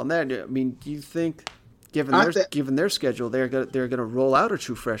thoughts on that? I mean, do you think, given their schedule, they're gonna roll out a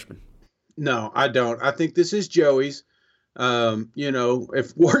true freshman? No, I don't. I think this is Joey's.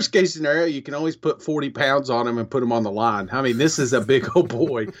 If worst case scenario, you can always put 40 pounds on him and put him on the line. I mean, this is a big old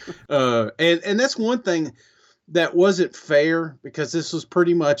boy. And that's one thing that wasn't fair, because this was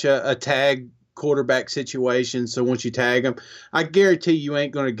pretty much a tag quarterback situation. So once you tag him, I guarantee you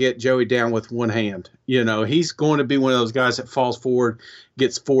ain't going to get Joey down with one hand. He's going to be one of those guys that falls forward,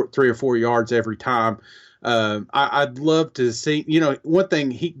 gets 3 or 4 yards every time. I'd love to see, one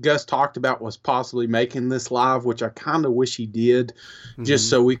thing Gus talked about was possibly making this live, which I kind of wish he did, just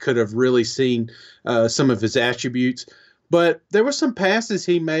so we could have really seen some of his attributes. But there were some passes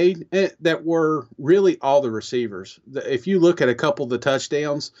he made that were really all the receivers. If you look at a couple of the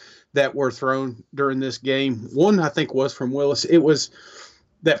touchdowns that were thrown during this game, one I think was from Willis. It was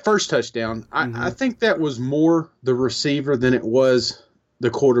that first touchdown. I think that was more the receiver than it was the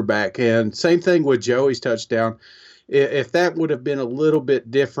quarterback. And same thing with Joey's touchdown. If that would have been a little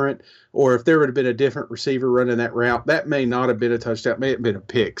bit different, or if there would have been a different receiver running that route, that may not have been a touchdown, may have been a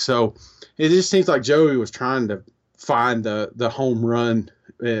pick. So it just seems like Joey was trying to find the home run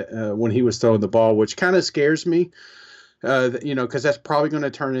when he was throwing the ball, which kind of scares me, because that's probably going to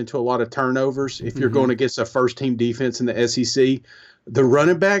turn into a lot of turnovers if you're going against a first-team defense in the SEC. The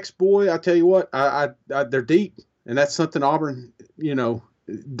running backs, boy, I tell you what, they're deep, and that's something Auburn,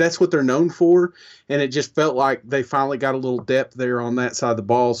 that's what they're known for, and it just felt like they finally got a little depth there on that side of the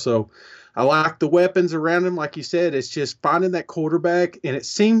ball. So I like the weapons around him. Like you said, it's just finding that quarterback, and it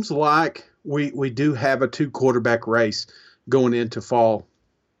seems like we do have a 2-quarterback race going into fall.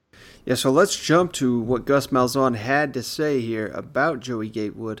 Yeah, so let's jump to what Gus Malzahn had to say here about Joey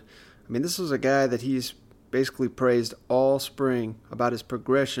Gatewood. I mean, this is a guy that he's basically praised all spring about his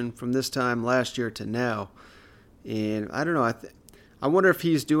progression from this time last year to now. And I don't know, I wonder if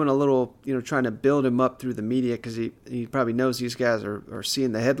he's doing a little, trying to build him up through the media, because he probably knows these guys are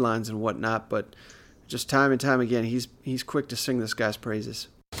seeing the headlines and whatnot, but just time and time again, he's quick to sing this guy's praises.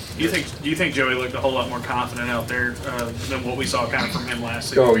 Do you think Joey looked a whole lot more confident out there than what we saw kind of from him last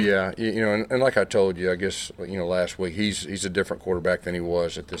season? Oh yeah, and like I told you, I guess last week he's a different quarterback than he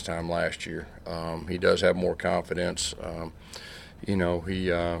was at this time last year. He does have more confidence. He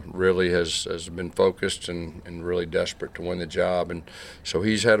really has been focused and really desperate to win the job, and so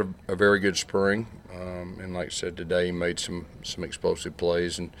he's had a very good spring. And like I said today, he made some explosive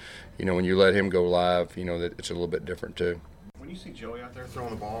plays, and when you let him go live, that it's a little bit different too. When you see Joey out there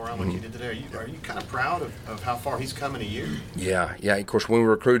throwing the ball around like he did today, are you kind of proud of how far he's come in a year? Yeah. Of course, when we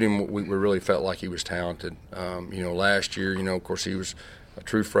recruited him, we really felt like he was talented. Last year, of course, he was a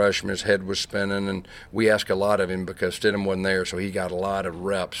true freshman. His head was spinning, and we asked a lot of him because Stidham wasn't there, so he got a lot of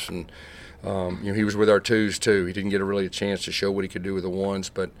reps. And he was with our twos too. He didn't get a chance to show what he could do with the ones,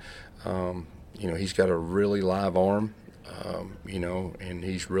 but he's got a really live arm. And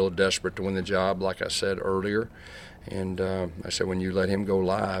he's real desperate to win the job, like I said earlier. And I said, when you let him go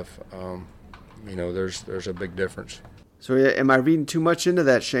live, there's a big difference. So am I reading too much into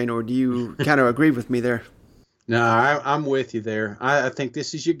that, Shane, or do you kind of agree with me there? No, I'm with you there. I think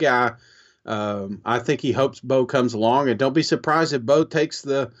this is your guy. I think he hopes Bo comes along, and don't be surprised if Bo takes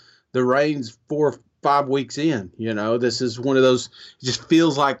the reins 4 or 5 weeks in. This is one of those. It just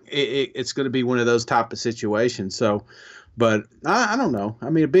feels like it's going to be one of those type of situations. So, but I don't know. I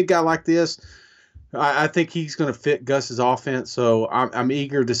mean, a big guy like this, I think he's going to fit Gus's offense. So I'm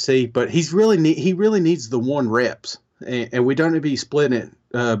eager to see. But he really needs the 1 reps, and we don't need to be splitting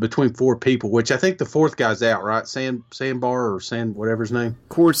it between 4 people, which I think the 4th guy's out, right? Sandbar or Sand, whatever his name.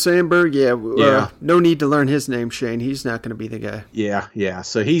 Cord Sandberg, yeah. No need to learn his name, Shane. He's not going to be the guy. Yeah.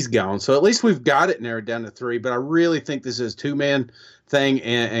 So he's gone. So at least we've got it narrowed down to 3. But I really think this is a 2-man thing,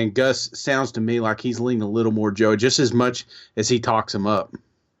 and Gus sounds to me like he's leaning a little more Joe, just as much as he talks him up.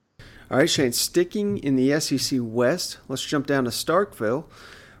 All right, Shane, sticking in the SEC West, let's jump down to Starkville,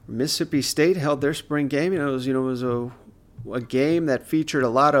 Mississippi State held their spring game. It was a game that featured a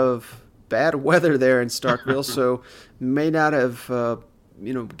lot of bad weather there in Starkville, so may not have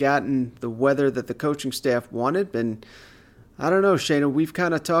gotten the weather that the coaching staff wanted. And I don't know, Shayna, we've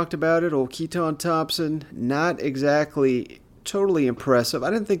kind of talked about it. Old Keaton Thompson, not exactly totally impressive.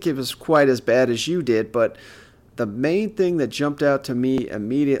 I didn't think it was quite as bad as you did, but the main thing that jumped out to me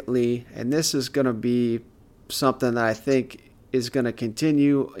immediately, and this is going to be something that I think is going to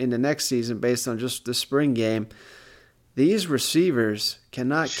continue in the next season based on just the spring game, these receivers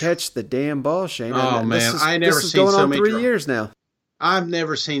cannot catch the damn ball, Shane. Oh, man. I never this is seen going so on many 3 years now. I've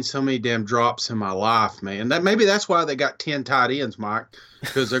never seen so many damn drops in my life, man. Maybe that's why they got 10 tight ends, Mike,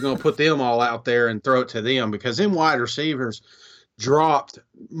 because they're going to put them all out there and throw it to them, because them wide receivers dropped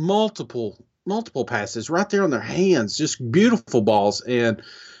multiple passes right there on their hands, just beautiful balls. And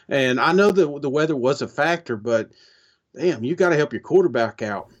I know that the weather was a factor, but damn, you got to help your quarterback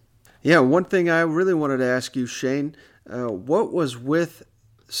out. Yeah, one thing I really wanted to ask you, Shane, what was with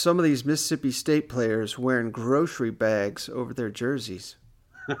some of these Mississippi State players wearing grocery bags over their jerseys?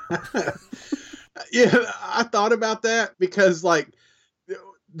 Yeah, I thought about that because,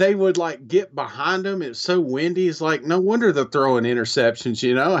 they would, get behind them. It was so windy. It's no wonder they're throwing interceptions,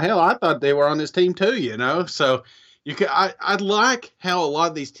 Hell, I thought they were on this team too, So I like how a lot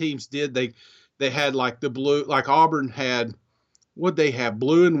of these teams did. They had, the blue, Auburn had, what'd they have,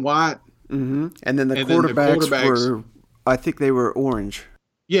 blue and white? Mm-hmm. And then the quarterbacks were, I think they were orange.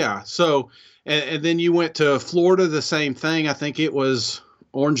 Yeah, so, and then you went to Florida, the same thing. I think it was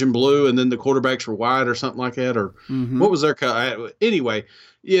orange and blue, and then the quarterbacks were white or something like that, or what was their color? Anyway,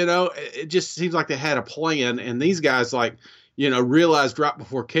 it just seems like they had a plan, and these guys, realized right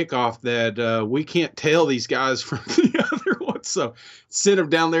before kickoff that we can't tell these guys from the other ones, so sent them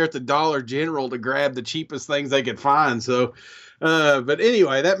down there at the Dollar General to grab the cheapest things they could find, so... but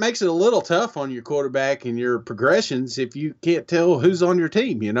anyway, that makes it a little tough on your quarterback and your progressions if you can't tell who's on your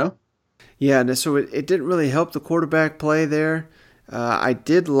team, Yeah, and so it didn't really help the quarterback play there. I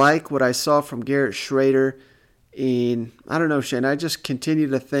did like what I saw from Garrett Schrader. I don't know, Shane, I just continue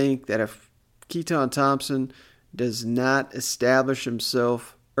to think that if Keaton Thompson does not establish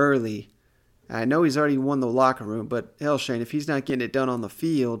himself early, I know he's already won the locker room, but hell, Shane, if he's not getting it done on the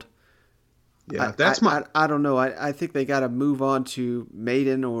field... Yeah, I don't know. I think they got to move on to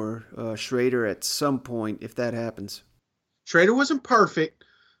Maiden or Schrader at some point if that happens. Schrader wasn't perfect,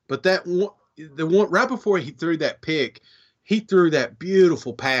 but the one right before he threw that pick, he threw that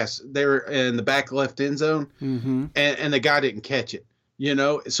beautiful pass there in the back left end zone, and the guy didn't catch it.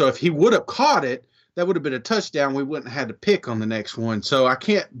 So if he would have caught it, that would have been a touchdown. We wouldn't have had to pick on the next one. So I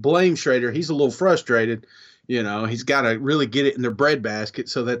can't blame Schrader. He's a little frustrated. He's got to really get it in their breadbasket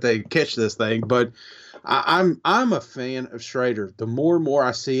so that they catch this thing. But I'm a fan of Schrader. The more and more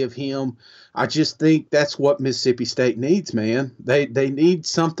I see of him, I just think that's what Mississippi State needs, man. They need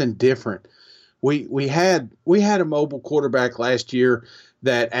something different. We had a mobile quarterback last year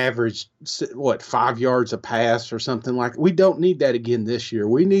that averaged 5 yards a pass or something like. We don't need that again this year.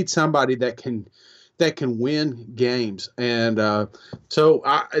 We need somebody that can win games. And so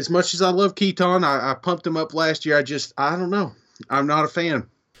as much as I love Keaton, I pumped him up last year. I don't know. I'm not a fan.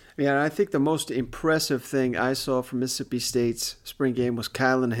 Yeah, I think the most impressive thing I saw from Mississippi State's spring game was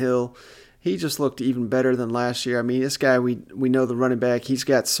Kylan Hill. He just looked even better than last year. I mean, this guy, we know the running back, he's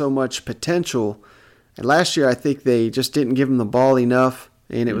got so much potential. And last year, I think they just didn't give him the ball enough.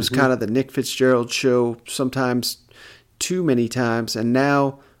 And it was kind of the Nick Fitzgerald show sometimes too many times. And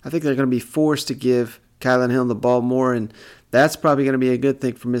now I think they're going to be forced to give Kylan Hill the ball more, and that's probably going to be a good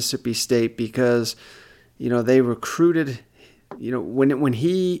thing for Mississippi State because, they recruited,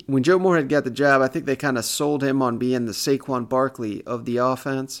 when Joe Moorhead got the job, I think they kind of sold him on being the Saquon Barkley of the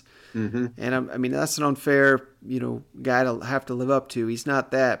offense. Mm-hmm. And I mean, that's an unfair, guy to have to live up to. He's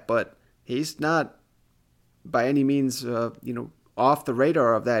not that, but he's not by any means, off the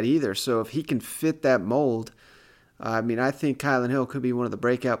radar of that either. So if he can fit that mold, I think Kylan Hill could be one of the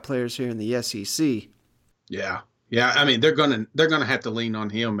breakout players here in the SEC. Yeah. I mean, they're gonna have to lean on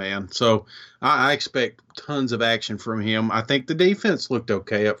him, man. So I expect tons of action from him. I think the defense looked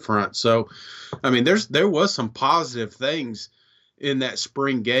okay up front. So, I mean, there was some positive things in that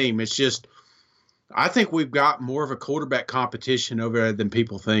spring game. It's just, I think we've got more of a quarterback competition over there than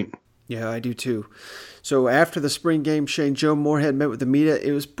people think. Yeah, I do too. So after the spring game, Shane, Joe Moorhead met with the media.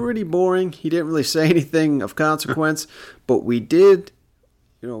 It was pretty boring. He didn't really say anything of consequence, but we did,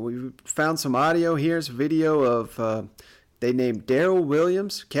 we found some audio. Here's a video of, they named Darrell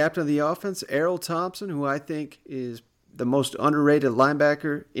Williams, captain of the offense, Errol Thompson, who I think is the most underrated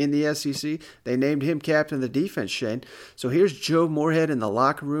linebacker in the SEC. They named him captain of the defense, Shane. So here's Joe Moorhead in the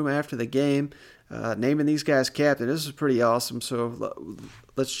locker room after the game, naming these guys captain. This is pretty awesome. So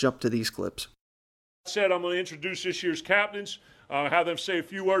let's jump to these clips. Said I'm going to introduce this year's captains, have them say a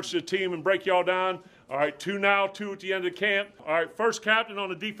few words to the team and break y'all down. All right, 2 now, 2 at the end of the camp. All right, first captain on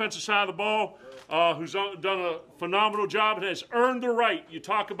the defensive side of the ball, who's done a phenomenal job and has earned the right. You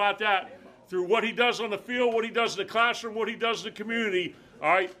talk about that through what he does on the field, what he does in the classroom, what he does in the community. All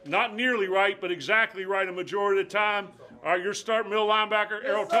right, not nearly right, but exactly right a majority of the time. All right, your starting middle linebacker,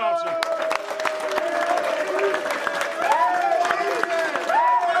 Errol Thompson.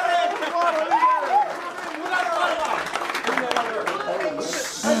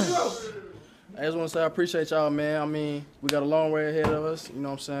 I just want to say I appreciate y'all, man. I mean, we got a long way ahead of us. You know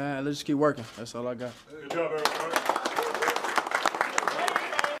what I'm saying? Let's just keep working. That's all I got. Good job, Errol.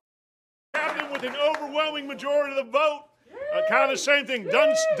 Captain with an overwhelming majority of the vote. Kind of the same thing.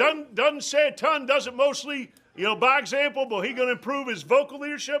 Doesn't say a ton, does it mostly, by example, but he's going to improve his vocal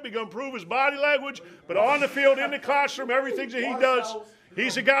leadership. He's going to improve his body language. But on the field, in the classroom, everything that he does,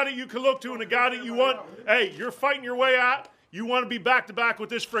 he's a guy that you can look to and a guy that you want. Hey, you're fighting your way out. You want to be back-to-back with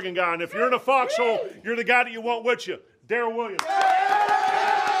this friggin' guy. And if you're in a foxhole, you're the guy that you want with you. Darrell Williams. That's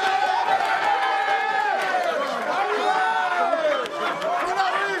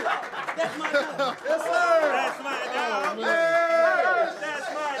my dog. Yes, sir. That's my dog. That's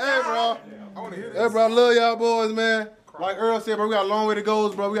my dog. Hey, bro, I love y'all boys, man. Like Earl said, bro, we got a long way to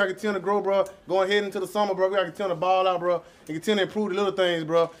go, bro. We got to continue to grow, bro. Going ahead into the summer, bro. We got to continue to ball out, bro, and continue to improve the little things,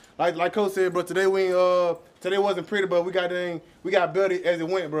 bro. Like Coach said, bro, today wasn't pretty, but we got better as it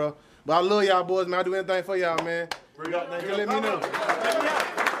went, bro. But I love y'all boys, man. I do anything for y'all, man. Thank you. Let me know.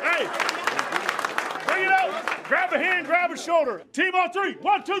 Hey, bring it out. Grab a hand, grab a shoulder. Team on 3.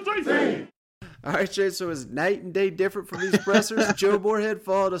 1, 2, 3. All right, Jay, so it's night and day different from these pressers. Joe Moorhead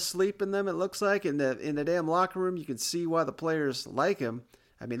falling asleep in them, it looks like. In the damn locker room, you can see why the players like him.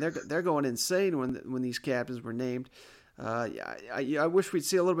 I mean, they're going insane when these captains were named. I wish we'd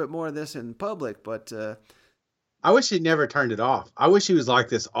see a little bit more of this in public, but I wish he never turned it off. I wish he was like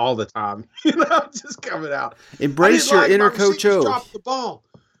this all the time. Just coming out. Embrace your inner Coach O. Drop the ball.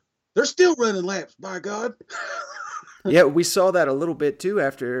 They're still running laps, by God. Yeah, we saw that a little bit too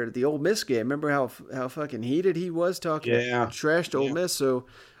after the Ole Miss game. Remember how fucking heated he was talking trash to Ole Miss? So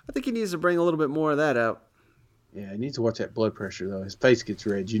I think he needs to bring a little bit more of that out. Yeah, he needs to watch that blood pressure though. His face gets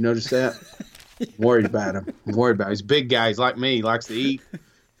red. You notice that? I'm worried about him. He's a big guy. He's like me. He likes to eat,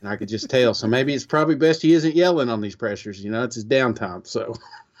 and I could just tell. So maybe it's probably best he isn't yelling on these pressures. It's his downtime. So,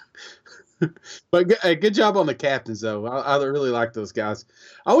 but good job on the captains though. I really like those guys.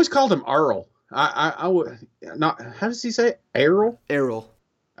 I always called him Earl. I would not. How does he say it? Errol.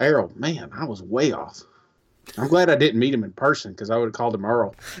 Man, I was way off. I'm glad I didn't meet him in person because I would have called him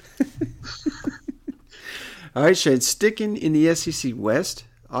Earl. All right, Shane. Sticking in the SEC West,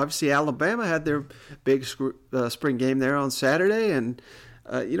 obviously Alabama had their big spring game there on Saturday, and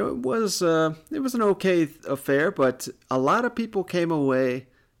it was an okay affair, but a lot of people came away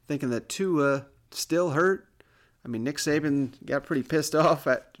thinking that Tua still hurt. I mean, Nick Saban got pretty pissed off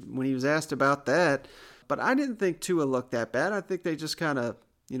when he was asked about that. But I didn't think Tua looked that bad. I think they just kind of,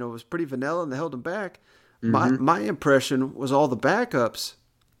 was pretty vanilla and they held him back. Mm-hmm. My impression was all the backups,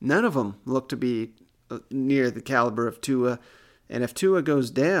 none of them looked to be near the caliber of Tua. And if Tua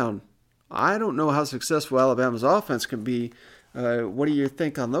goes down, I don't know how successful Alabama's offense can be. What do you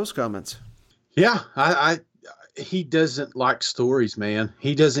think on those comments? Yeah, he doesn't like stories, man.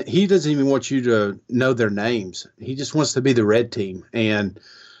 He doesn't even want you to know their names. He just wants to be the red team. And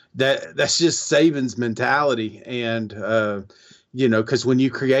that's just Saban's mentality. And, because when you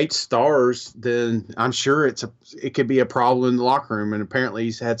create stars, then I'm sure it could be a problem in the locker room. And apparently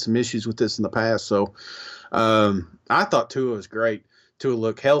he's had some issues with this in the past. So I thought Tua was great. Tua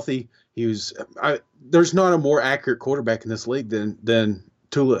looked healthy. There's not a more accurate quarterback in this league than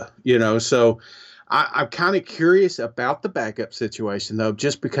Tua, So I'm kind of curious about the backup situation, though,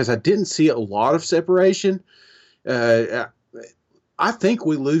 just because I didn't see a lot of separation. I think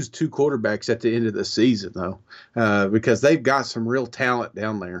we lose 2 quarterbacks at the end of the season, though, because they've got some real talent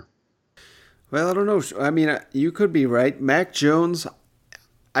down there. Well, I don't know. I mean, you could be right. Mac Jones,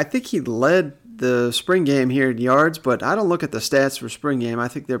 I think he led the spring game here in yards, but I don't look at the stats for spring game. I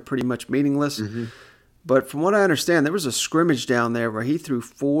think they're pretty much meaningless. Mm-hmm. But from what I understand, there was a scrimmage down there where he threw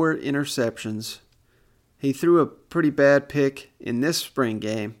 4 interceptions. He threw a pretty bad pick in this spring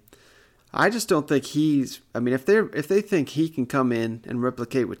game. I just don't think if they think he can come in and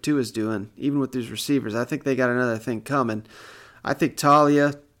replicate what Tua's doing, even with these receivers, I think they got another thing coming. I think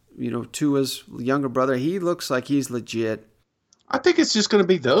Talia Tua's younger brother. He looks like he's legit. I think it's just going to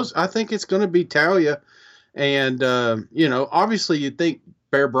be those. I think it's going to be Talia. And, obviously you'd think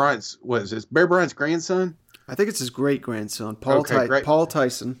Bear Bryant's grandson? I think it's his great-grandson, Paul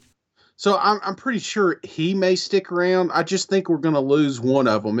Tyson. So I'm pretty sure he may stick around. I just think we're going to lose one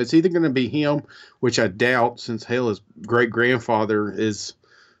of them. It's either going to be him, which I doubt since his great-grandfather is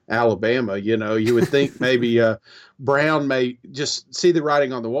Alabama. You would think maybe Brown may just see the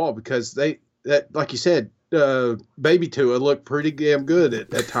writing on the wall because like you said, Baby Tua looked pretty damn good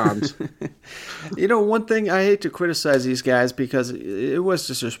at times. One thing, I hate to criticize these guys because it was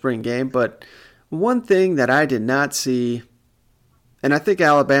just a spring game, but one thing that I did not see, and I think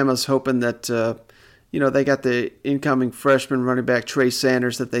Alabama's hoping that, they got the incoming freshman running back Trey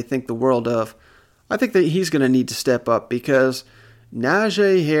Sanders that they think the world of. I think that he's going to need to step up because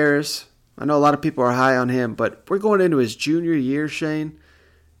Najee Harris, I know a lot of people are high on him, but we're going into his junior year, Shane,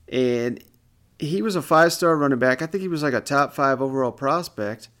 and he was a 5-star running back. I think he was like a top 5 overall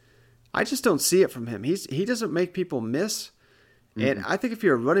prospect. I just don't see it from him. He doesn't make people miss. Mm-hmm. And I think if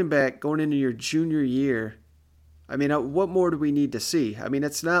you're a running back going into your junior year, I mean, what more do we need to see? I mean,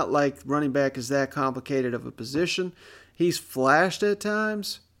 it's not like running back is that complicated of a position. He's flashed at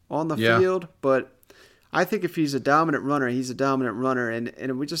times on the field, but I think if he's a dominant runner, he's a dominant runner,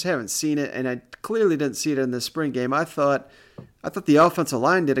 and we just haven't seen it, and I clearly didn't see it in the spring game. I thought the offensive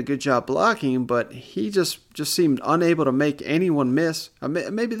line did a good job blocking, but he just seemed unable to make anyone miss.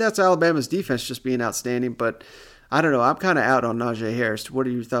 Maybe that's Alabama's defense just being outstanding, but I don't know. I'm kind of out on Najee Harris. What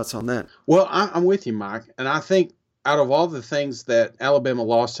are your thoughts on that? Well, I'm with you, Mike, and I think out of all the things that Alabama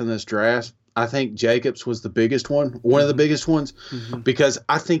lost in this draft, I think Jacobs was the biggest one of the biggest ones, because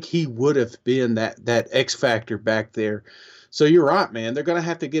I think he would have been that X factor back there. So you're right, man. They're going to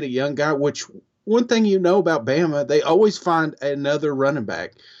have to get a young guy, which one thing about Bama, they always find another running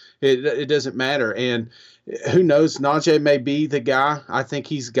back. It doesn't matter. And who knows, Najee may be the guy. I think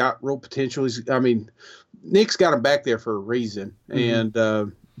he's got real potential. Nick's got him back there for a reason. And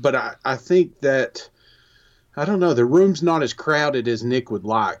but I think that, I don't know, the room's not as crowded as Nick would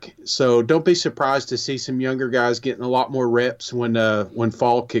like. So don't be surprised to see some younger guys getting a lot more reps when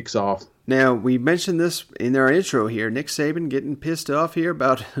fall kicks off. Now, we mentioned this in our intro here. Nick Saban getting pissed off here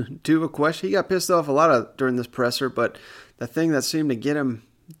about Tua question. He got pissed off a lot during this presser, but the thing that seemed to get him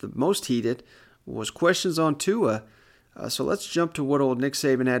the most heated was questions on Tua. So let's jump to what old Nick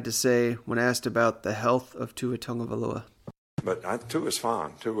Saban had to say when asked about the health of Tua Tagovailoa. But Tua's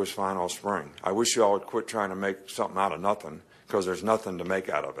fine. Tua's fine all spring. I wish y'all would quit trying to make something out of nothing, because there's nothing to make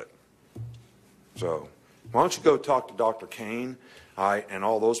out of it. So why don't you go talk to Dr. Kane and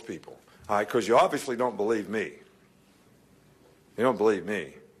all those people, because you obviously don't believe me. You don't believe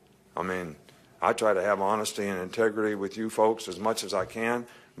me. I mean, I try to have honesty and integrity with you folks as much as I can,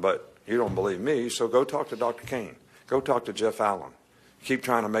 but you don't believe me, so go talk to Dr. Kane. Go talk to Jeff Allen. Keep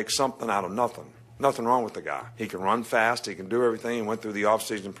trying to make something out of nothing. Nothing wrong with the guy. He can run fast. He can do everything. He went through the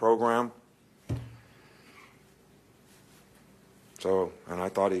off-season program. So, and I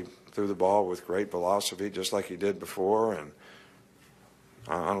thought he threw the ball with great velocity, just like he did before, and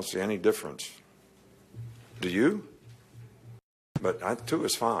I don't see any difference. Do you? But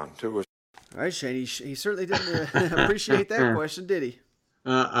Tua's fine. Tua's. All right, Shane, he certainly didn't appreciate that question, did he?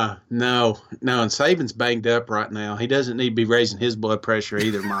 No. And Saban's banged up right now. He doesn't need to be raising his blood pressure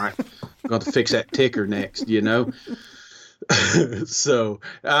either, Mike. I'm going to fix that ticker next, So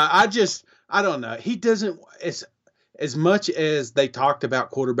I don't know. He doesn't, as much as they talked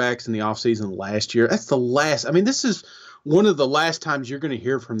about quarterbacks in the offseason last year, that's the last. I mean, this is one of the last times you're going to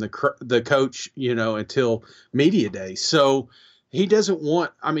hear from the coach, until media day. So he doesn't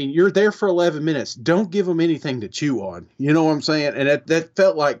want, you're there for 11 minutes. Don't give him anything to chew on. You know what I'm saying? And that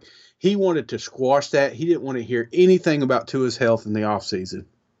felt like he wanted to squash that. He didn't want to hear anything about Tua's health in the offseason.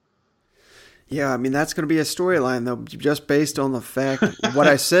 Yeah, that's going to be a storyline, though, just based on the fact what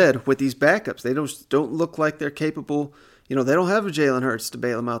I said with these backups. They don't look like they're capable. They don't have a Jalen Hurts to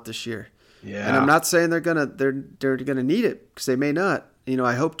bail them out this year. Yeah. And I'm not saying they're gonna need it, because they may not.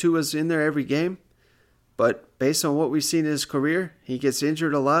 I hope Tua's in there every game, but based on what we've seen in his career, he gets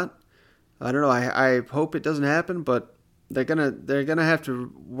injured a lot. I don't know. I hope it doesn't happen, but they're gonna have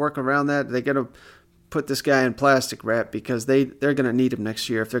to work around that. They're gonna put this guy in plastic wrap, because they're gonna need him next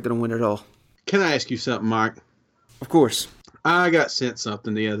year if they're gonna win it all. Can I ask you something, Mike? Of course. I got sent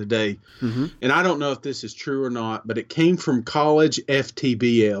something the other day, and I don't know if this is true or not, but it came from College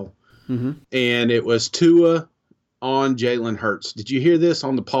FTBL, and it was Tua on Jalen Hurts. Did you hear this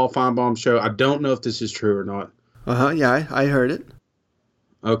on the Paul Feinbaum show? I don't know if this is true or not. Yeah, I heard it.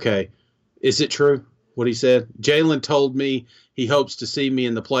 Okay. Is it true what he said? Jalen told me he hopes to see me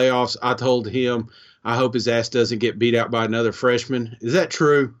in the playoffs. I told him I hope his ass doesn't get beat out by another freshman. Is that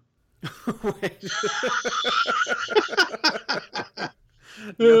true?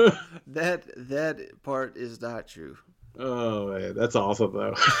 No, that part is not true. Oh, man, that's awesome,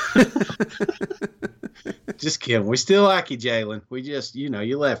 though. Just kidding. We still like you, Jalen. We just,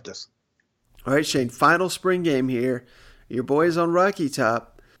 you left us. All right, Shane, final spring game here. Your boys on Rocky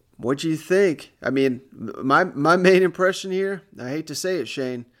Top. What do you think? I mean, my main impression here, I hate to say it,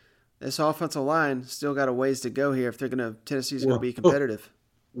 Shane, this offensive line still got a ways to go here if Tennessee's going to be competitive.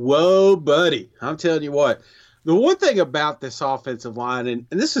 Whoa, buddy. I'm telling you what. The one thing about this offensive line, and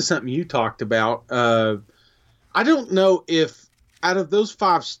this is something you talked about, I don't know if out of those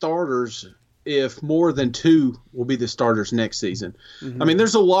 5 starters, if more than 2 will be the starters next season. Mm-hmm. I mean,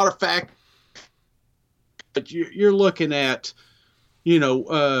 there's a lot of factors, but you're looking at,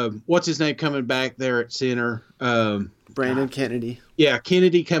 what's his name coming back there at center? Brandon Kennedy. Yeah,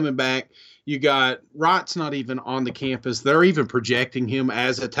 Kennedy coming back. You got Wright's not even on the campus. They're even projecting him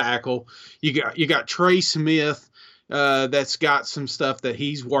as a tackle. You got Trey Smith that's got some stuff that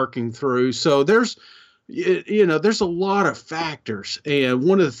he's working through. So there's a lot of factors. And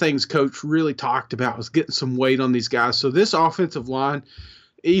one of the things Coach really talked about was getting some weight on these guys. So this offensive line,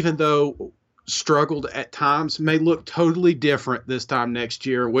 even though struggled at times, may look totally different this time next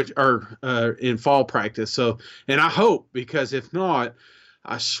year, in fall practice. So, and I hope, because if not,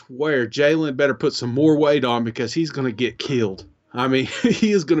 I swear Jalen better put some more weight on, because he's going to get killed. I mean,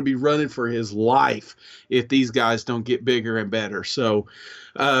 he is going to be running for his life if these guys don't get bigger and better. So,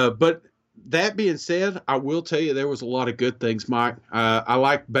 but that being said, I will tell you there was a lot of good things, Mike. I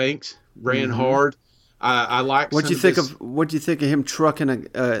like Banks, ran hard. I like. What do you think of him trucking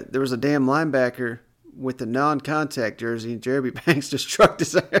there was a damn linebacker with the non-contact jersey, and Jeremy Banks just trucked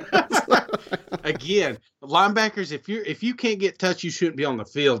his ass. Again, linebackers, if you can't get touched, you shouldn't be on the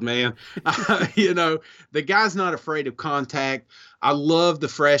field, man. The guy's not afraid of contact. I love the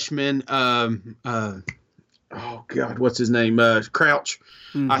freshman. Oh God, what's his name? Crouch.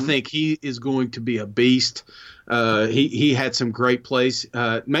 Mm-hmm. I think he is going to be a beast. He had some great plays.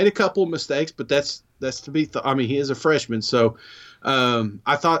 Made a couple of mistakes, but that's to be. He is a freshman, so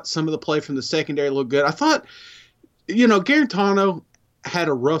I thought some of the play from the secondary looked good. I thought, Garantano had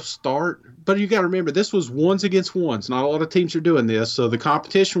a rough start, but you got to remember this was ones against ones. Not a lot of teams are doing this, so the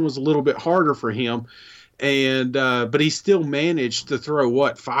competition was a little bit harder for him. And but he still managed to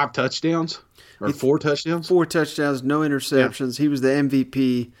throw 5 touchdowns or 4 touchdowns? 4 touchdowns, no interceptions. Yeah. He was the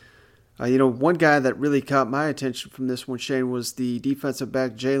MVP. One guy that really caught my attention from this one, Shane, was the defensive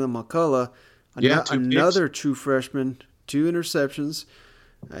back Jalen McCullough. Another true freshman, 2 interceptions.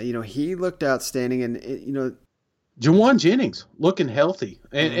 He looked outstanding, and Jawan Jennings looking healthy,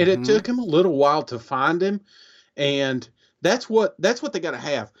 and it took him a little while to find him, and that's what they got to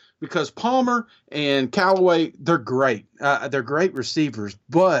have, because Palmer and Callaway, they're great. They're great receivers,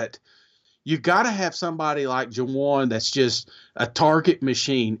 but you got to have somebody like Jawan that's just a target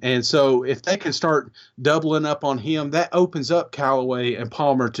machine. And so if they can start doubling up on him, that opens up Callaway and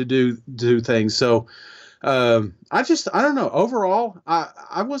Palmer to do things. So I don't know. Overall,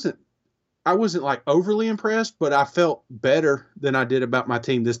 I wasn't like overly impressed, but I felt better than I did about my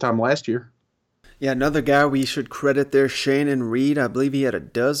team this time last year. Yeah, another guy we should credit there, Shannon Reed. I believe he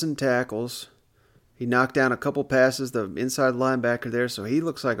had 12 tackles. He knocked down a couple passes, the inside linebacker there, so he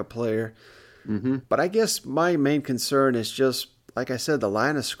looks like a player. Mm-hmm. But I guess my main concern is just, like I said, the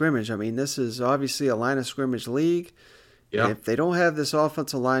line of scrimmage. This is obviously a line of scrimmage league. Yeah. If they don't have this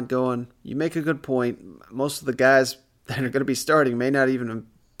offensive line going, you make a good point. Most of the guys that are going to be starting may not even have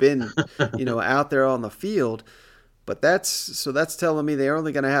been, out there on the field. But that's telling me they're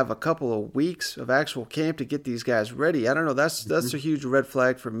only going to have a couple of weeks of actual camp to get these guys ready. I don't know. That's a huge red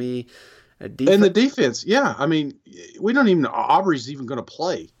flag for me. And the defense, yeah. We don't even know Aubrey's even going to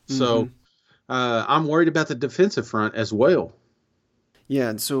play. So I'm worried about the defensive front as well. Yeah,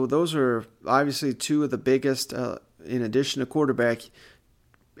 and so those are obviously 2 of the biggest, in addition to quarterback,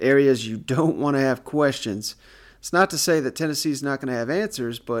 areas you don't want to have questions. It's not to say that Tennessee's not going to have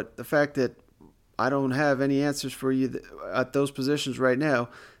answers, but the fact that I don't have any answers for you at those positions right now,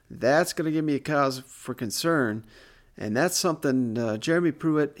 that's going to give me a cause for concern. And that's something Jeremy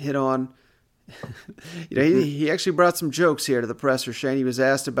Pruitt hit on. He actually brought some jokes here to the presser, Shane. He was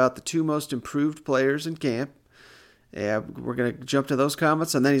asked about the 2 most improved players in camp. Yeah, we're going to jump to those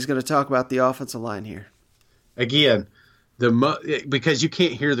comments, and then he's going to talk about the offensive line here. Again, because you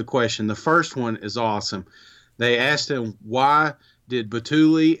can't hear the question. The first one is awesome. They asked him, why did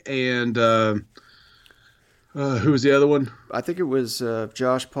Batuli and who was the other one? I think it was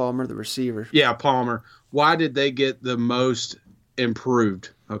Josh Palmer, the receiver. Yeah, Palmer. Why did they get the most improved.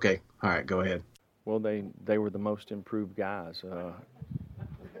 Okay. All right. Go ahead. Well, they were the most improved guys.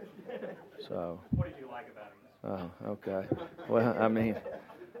 So. What did you like about him? Oh, okay. Well, I mean,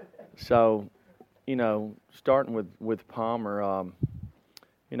 so, starting with Palmer,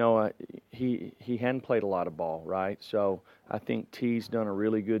 he hadn't played a lot of ball, right? So I think T's done a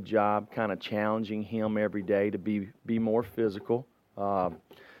really good job kind of challenging him every day to be more physical, to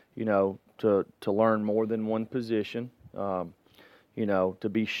learn more than one position, to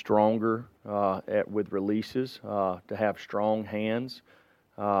be stronger with releases, to have strong hands,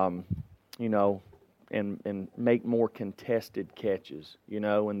 and make more contested catches.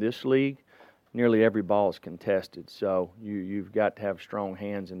 In this league, nearly every ball is contested, so you've got to have strong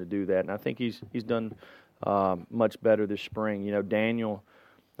hands and to do that. And I think he's done much better this spring. Daniel,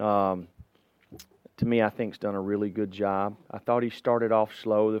 to me, I think has done a really good job. I thought he started off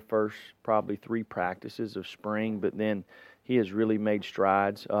slow the first probably 3 practices of spring, but then he has really made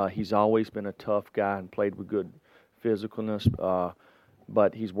strides. He's always been a tough guy and played with good physicalness.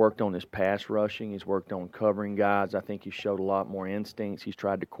 But he's worked on his pass rushing. He's worked on covering guys. I think he showed a lot more instincts. He's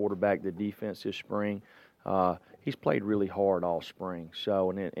tried to quarterback the defense this spring. He's played really hard all spring.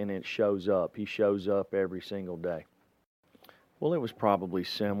 So, and it shows up. He shows up every single day. Well, it was probably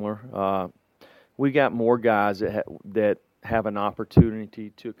similar. We got more guys that have an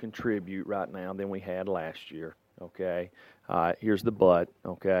opportunity to contribute right now than we had last year. Okay, here's the but.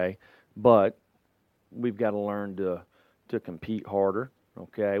 Okay, but we've got to learn to compete harder.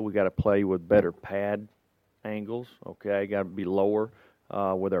 Okay, we got to play with better pad angles. Okay, got to be lower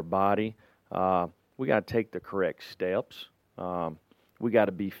with our body. We got to take the correct steps. We got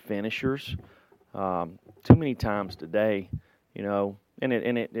to be finishers. Too many times today, and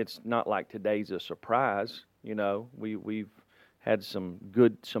it's not like today's a surprise. We've had some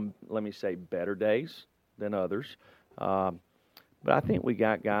let me say better days than others. But I think we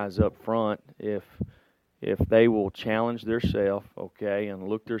got guys up front if they will challenge themselves, okay, and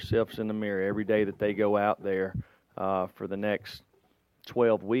look themselves in the mirror every day that they go out there for the next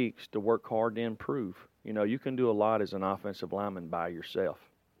 12 weeks to work hard to improve. You can do a lot as an offensive lineman by yourself.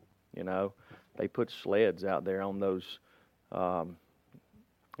 They put sleds out there on those, or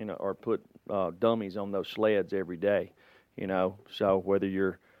put dummies on those sleds every day, So whether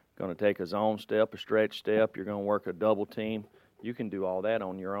you're going to take a zone step, a stretch step, you're going to work a double team, you can do all that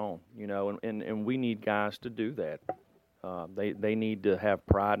on your own, and we need guys to do that. They need to have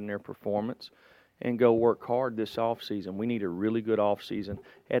pride in their performance and go work hard this offseason. We need a really good offseason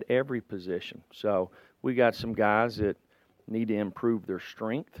at every position. So we got some guys that need to improve their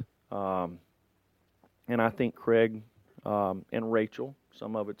strength, and I think Craig and Rachel,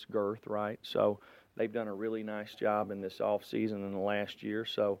 some of it's girth, right? So they've done a really nice job in this offseason in the last year,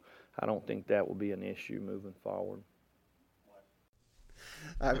 so I don't think that will be an issue moving forward.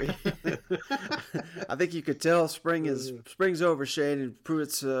 I mean, I think you could tell spring's over, Shane, and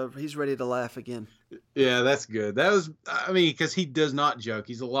Pruitt's he's ready to laugh again. Yeah, that's good. Because he does not joke.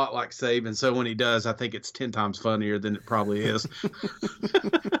 He's a lot like Saban, so when he does, I think it's 10 times funnier than it probably is.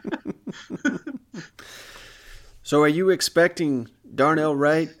 So are you expecting Darnell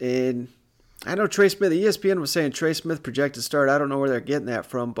Wright and I know Trey Smith, ESPN was saying Trey Smith projected start. I don't know where they're getting that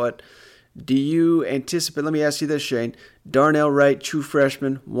from, but do you anticipate, let me ask you this, Shane, Darnell Wright, true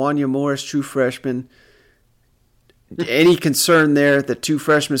freshman, Wanya Morris, true freshman, any concern there that 2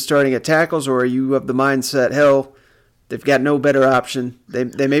 freshmen starting at tackles, or are you of the mindset, hell, they've got no better option.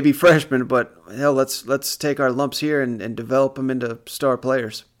 They may be freshmen, but hell, let's take our lumps here and develop them into star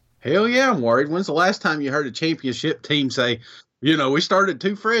players. Hell yeah, I'm worried. When's the last time you heard a championship team say, we started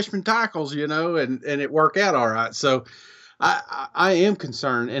 2 freshman tackles, and it worked out all right. So I am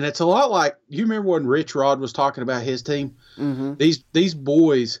concerned, and it's a lot like, you remember when Rich Rod was talking about his team? Mm-hmm. These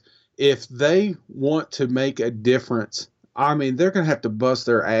boys, if they want to make a difference, they're going to have to bust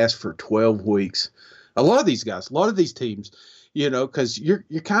their ass for 12 weeks. A lot of these guys, a lot of these teams, because you're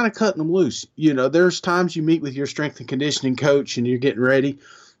kind of cutting them loose. There's times you meet with your strength and conditioning coach and you're getting ready.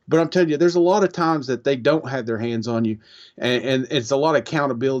 But I'm telling you, there's a lot of times that they don't have their hands on you, and it's a lot of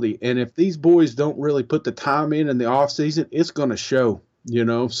accountability. And if these boys don't really put the time in the off season, it's going to show.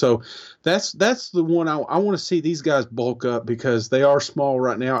 So that's the one I want to see these guys bulk up, because they are small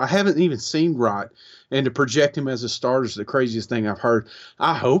right now. I haven't even seen Wright, and to project him as a starter is the craziest thing I've heard.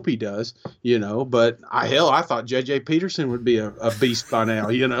 I hope he does, but I thought J.J. Peterson would be a beast by now,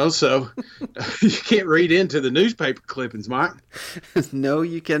 so you can't read into the newspaper clippings, Mike. No,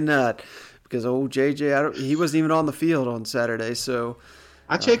 you cannot, because old J.J., he wasn't even on the field on Saturday, so.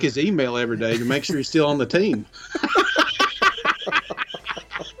 I check his email every day to make sure he's still on the team.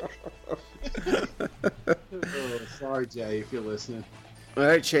 Sorry, Jay, if you're listening. All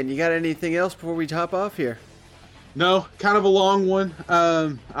right, Shane, you got anything else before we top off here? No, kind of a long one.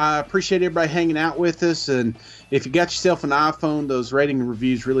 I appreciate everybody hanging out with us, and if you got yourself an iPhone, those rating and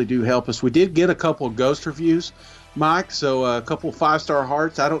reviews really do help us. We did get a couple of ghost reviews, Mike, so a couple of 5-star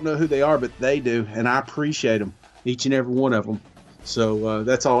hearts. I don't know who they are, but they do, and I appreciate them, each and every one of them. So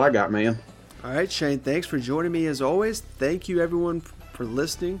that's all I got, man. All right, Shane, thanks for joining me as always. Thank you, everyone, for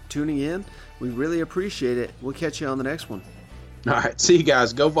listening, tuning in. We really appreciate it. We'll catch you on the next one. All right, see you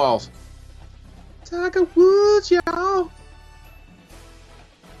guys. Go Vols. Tiger Woods, y'all.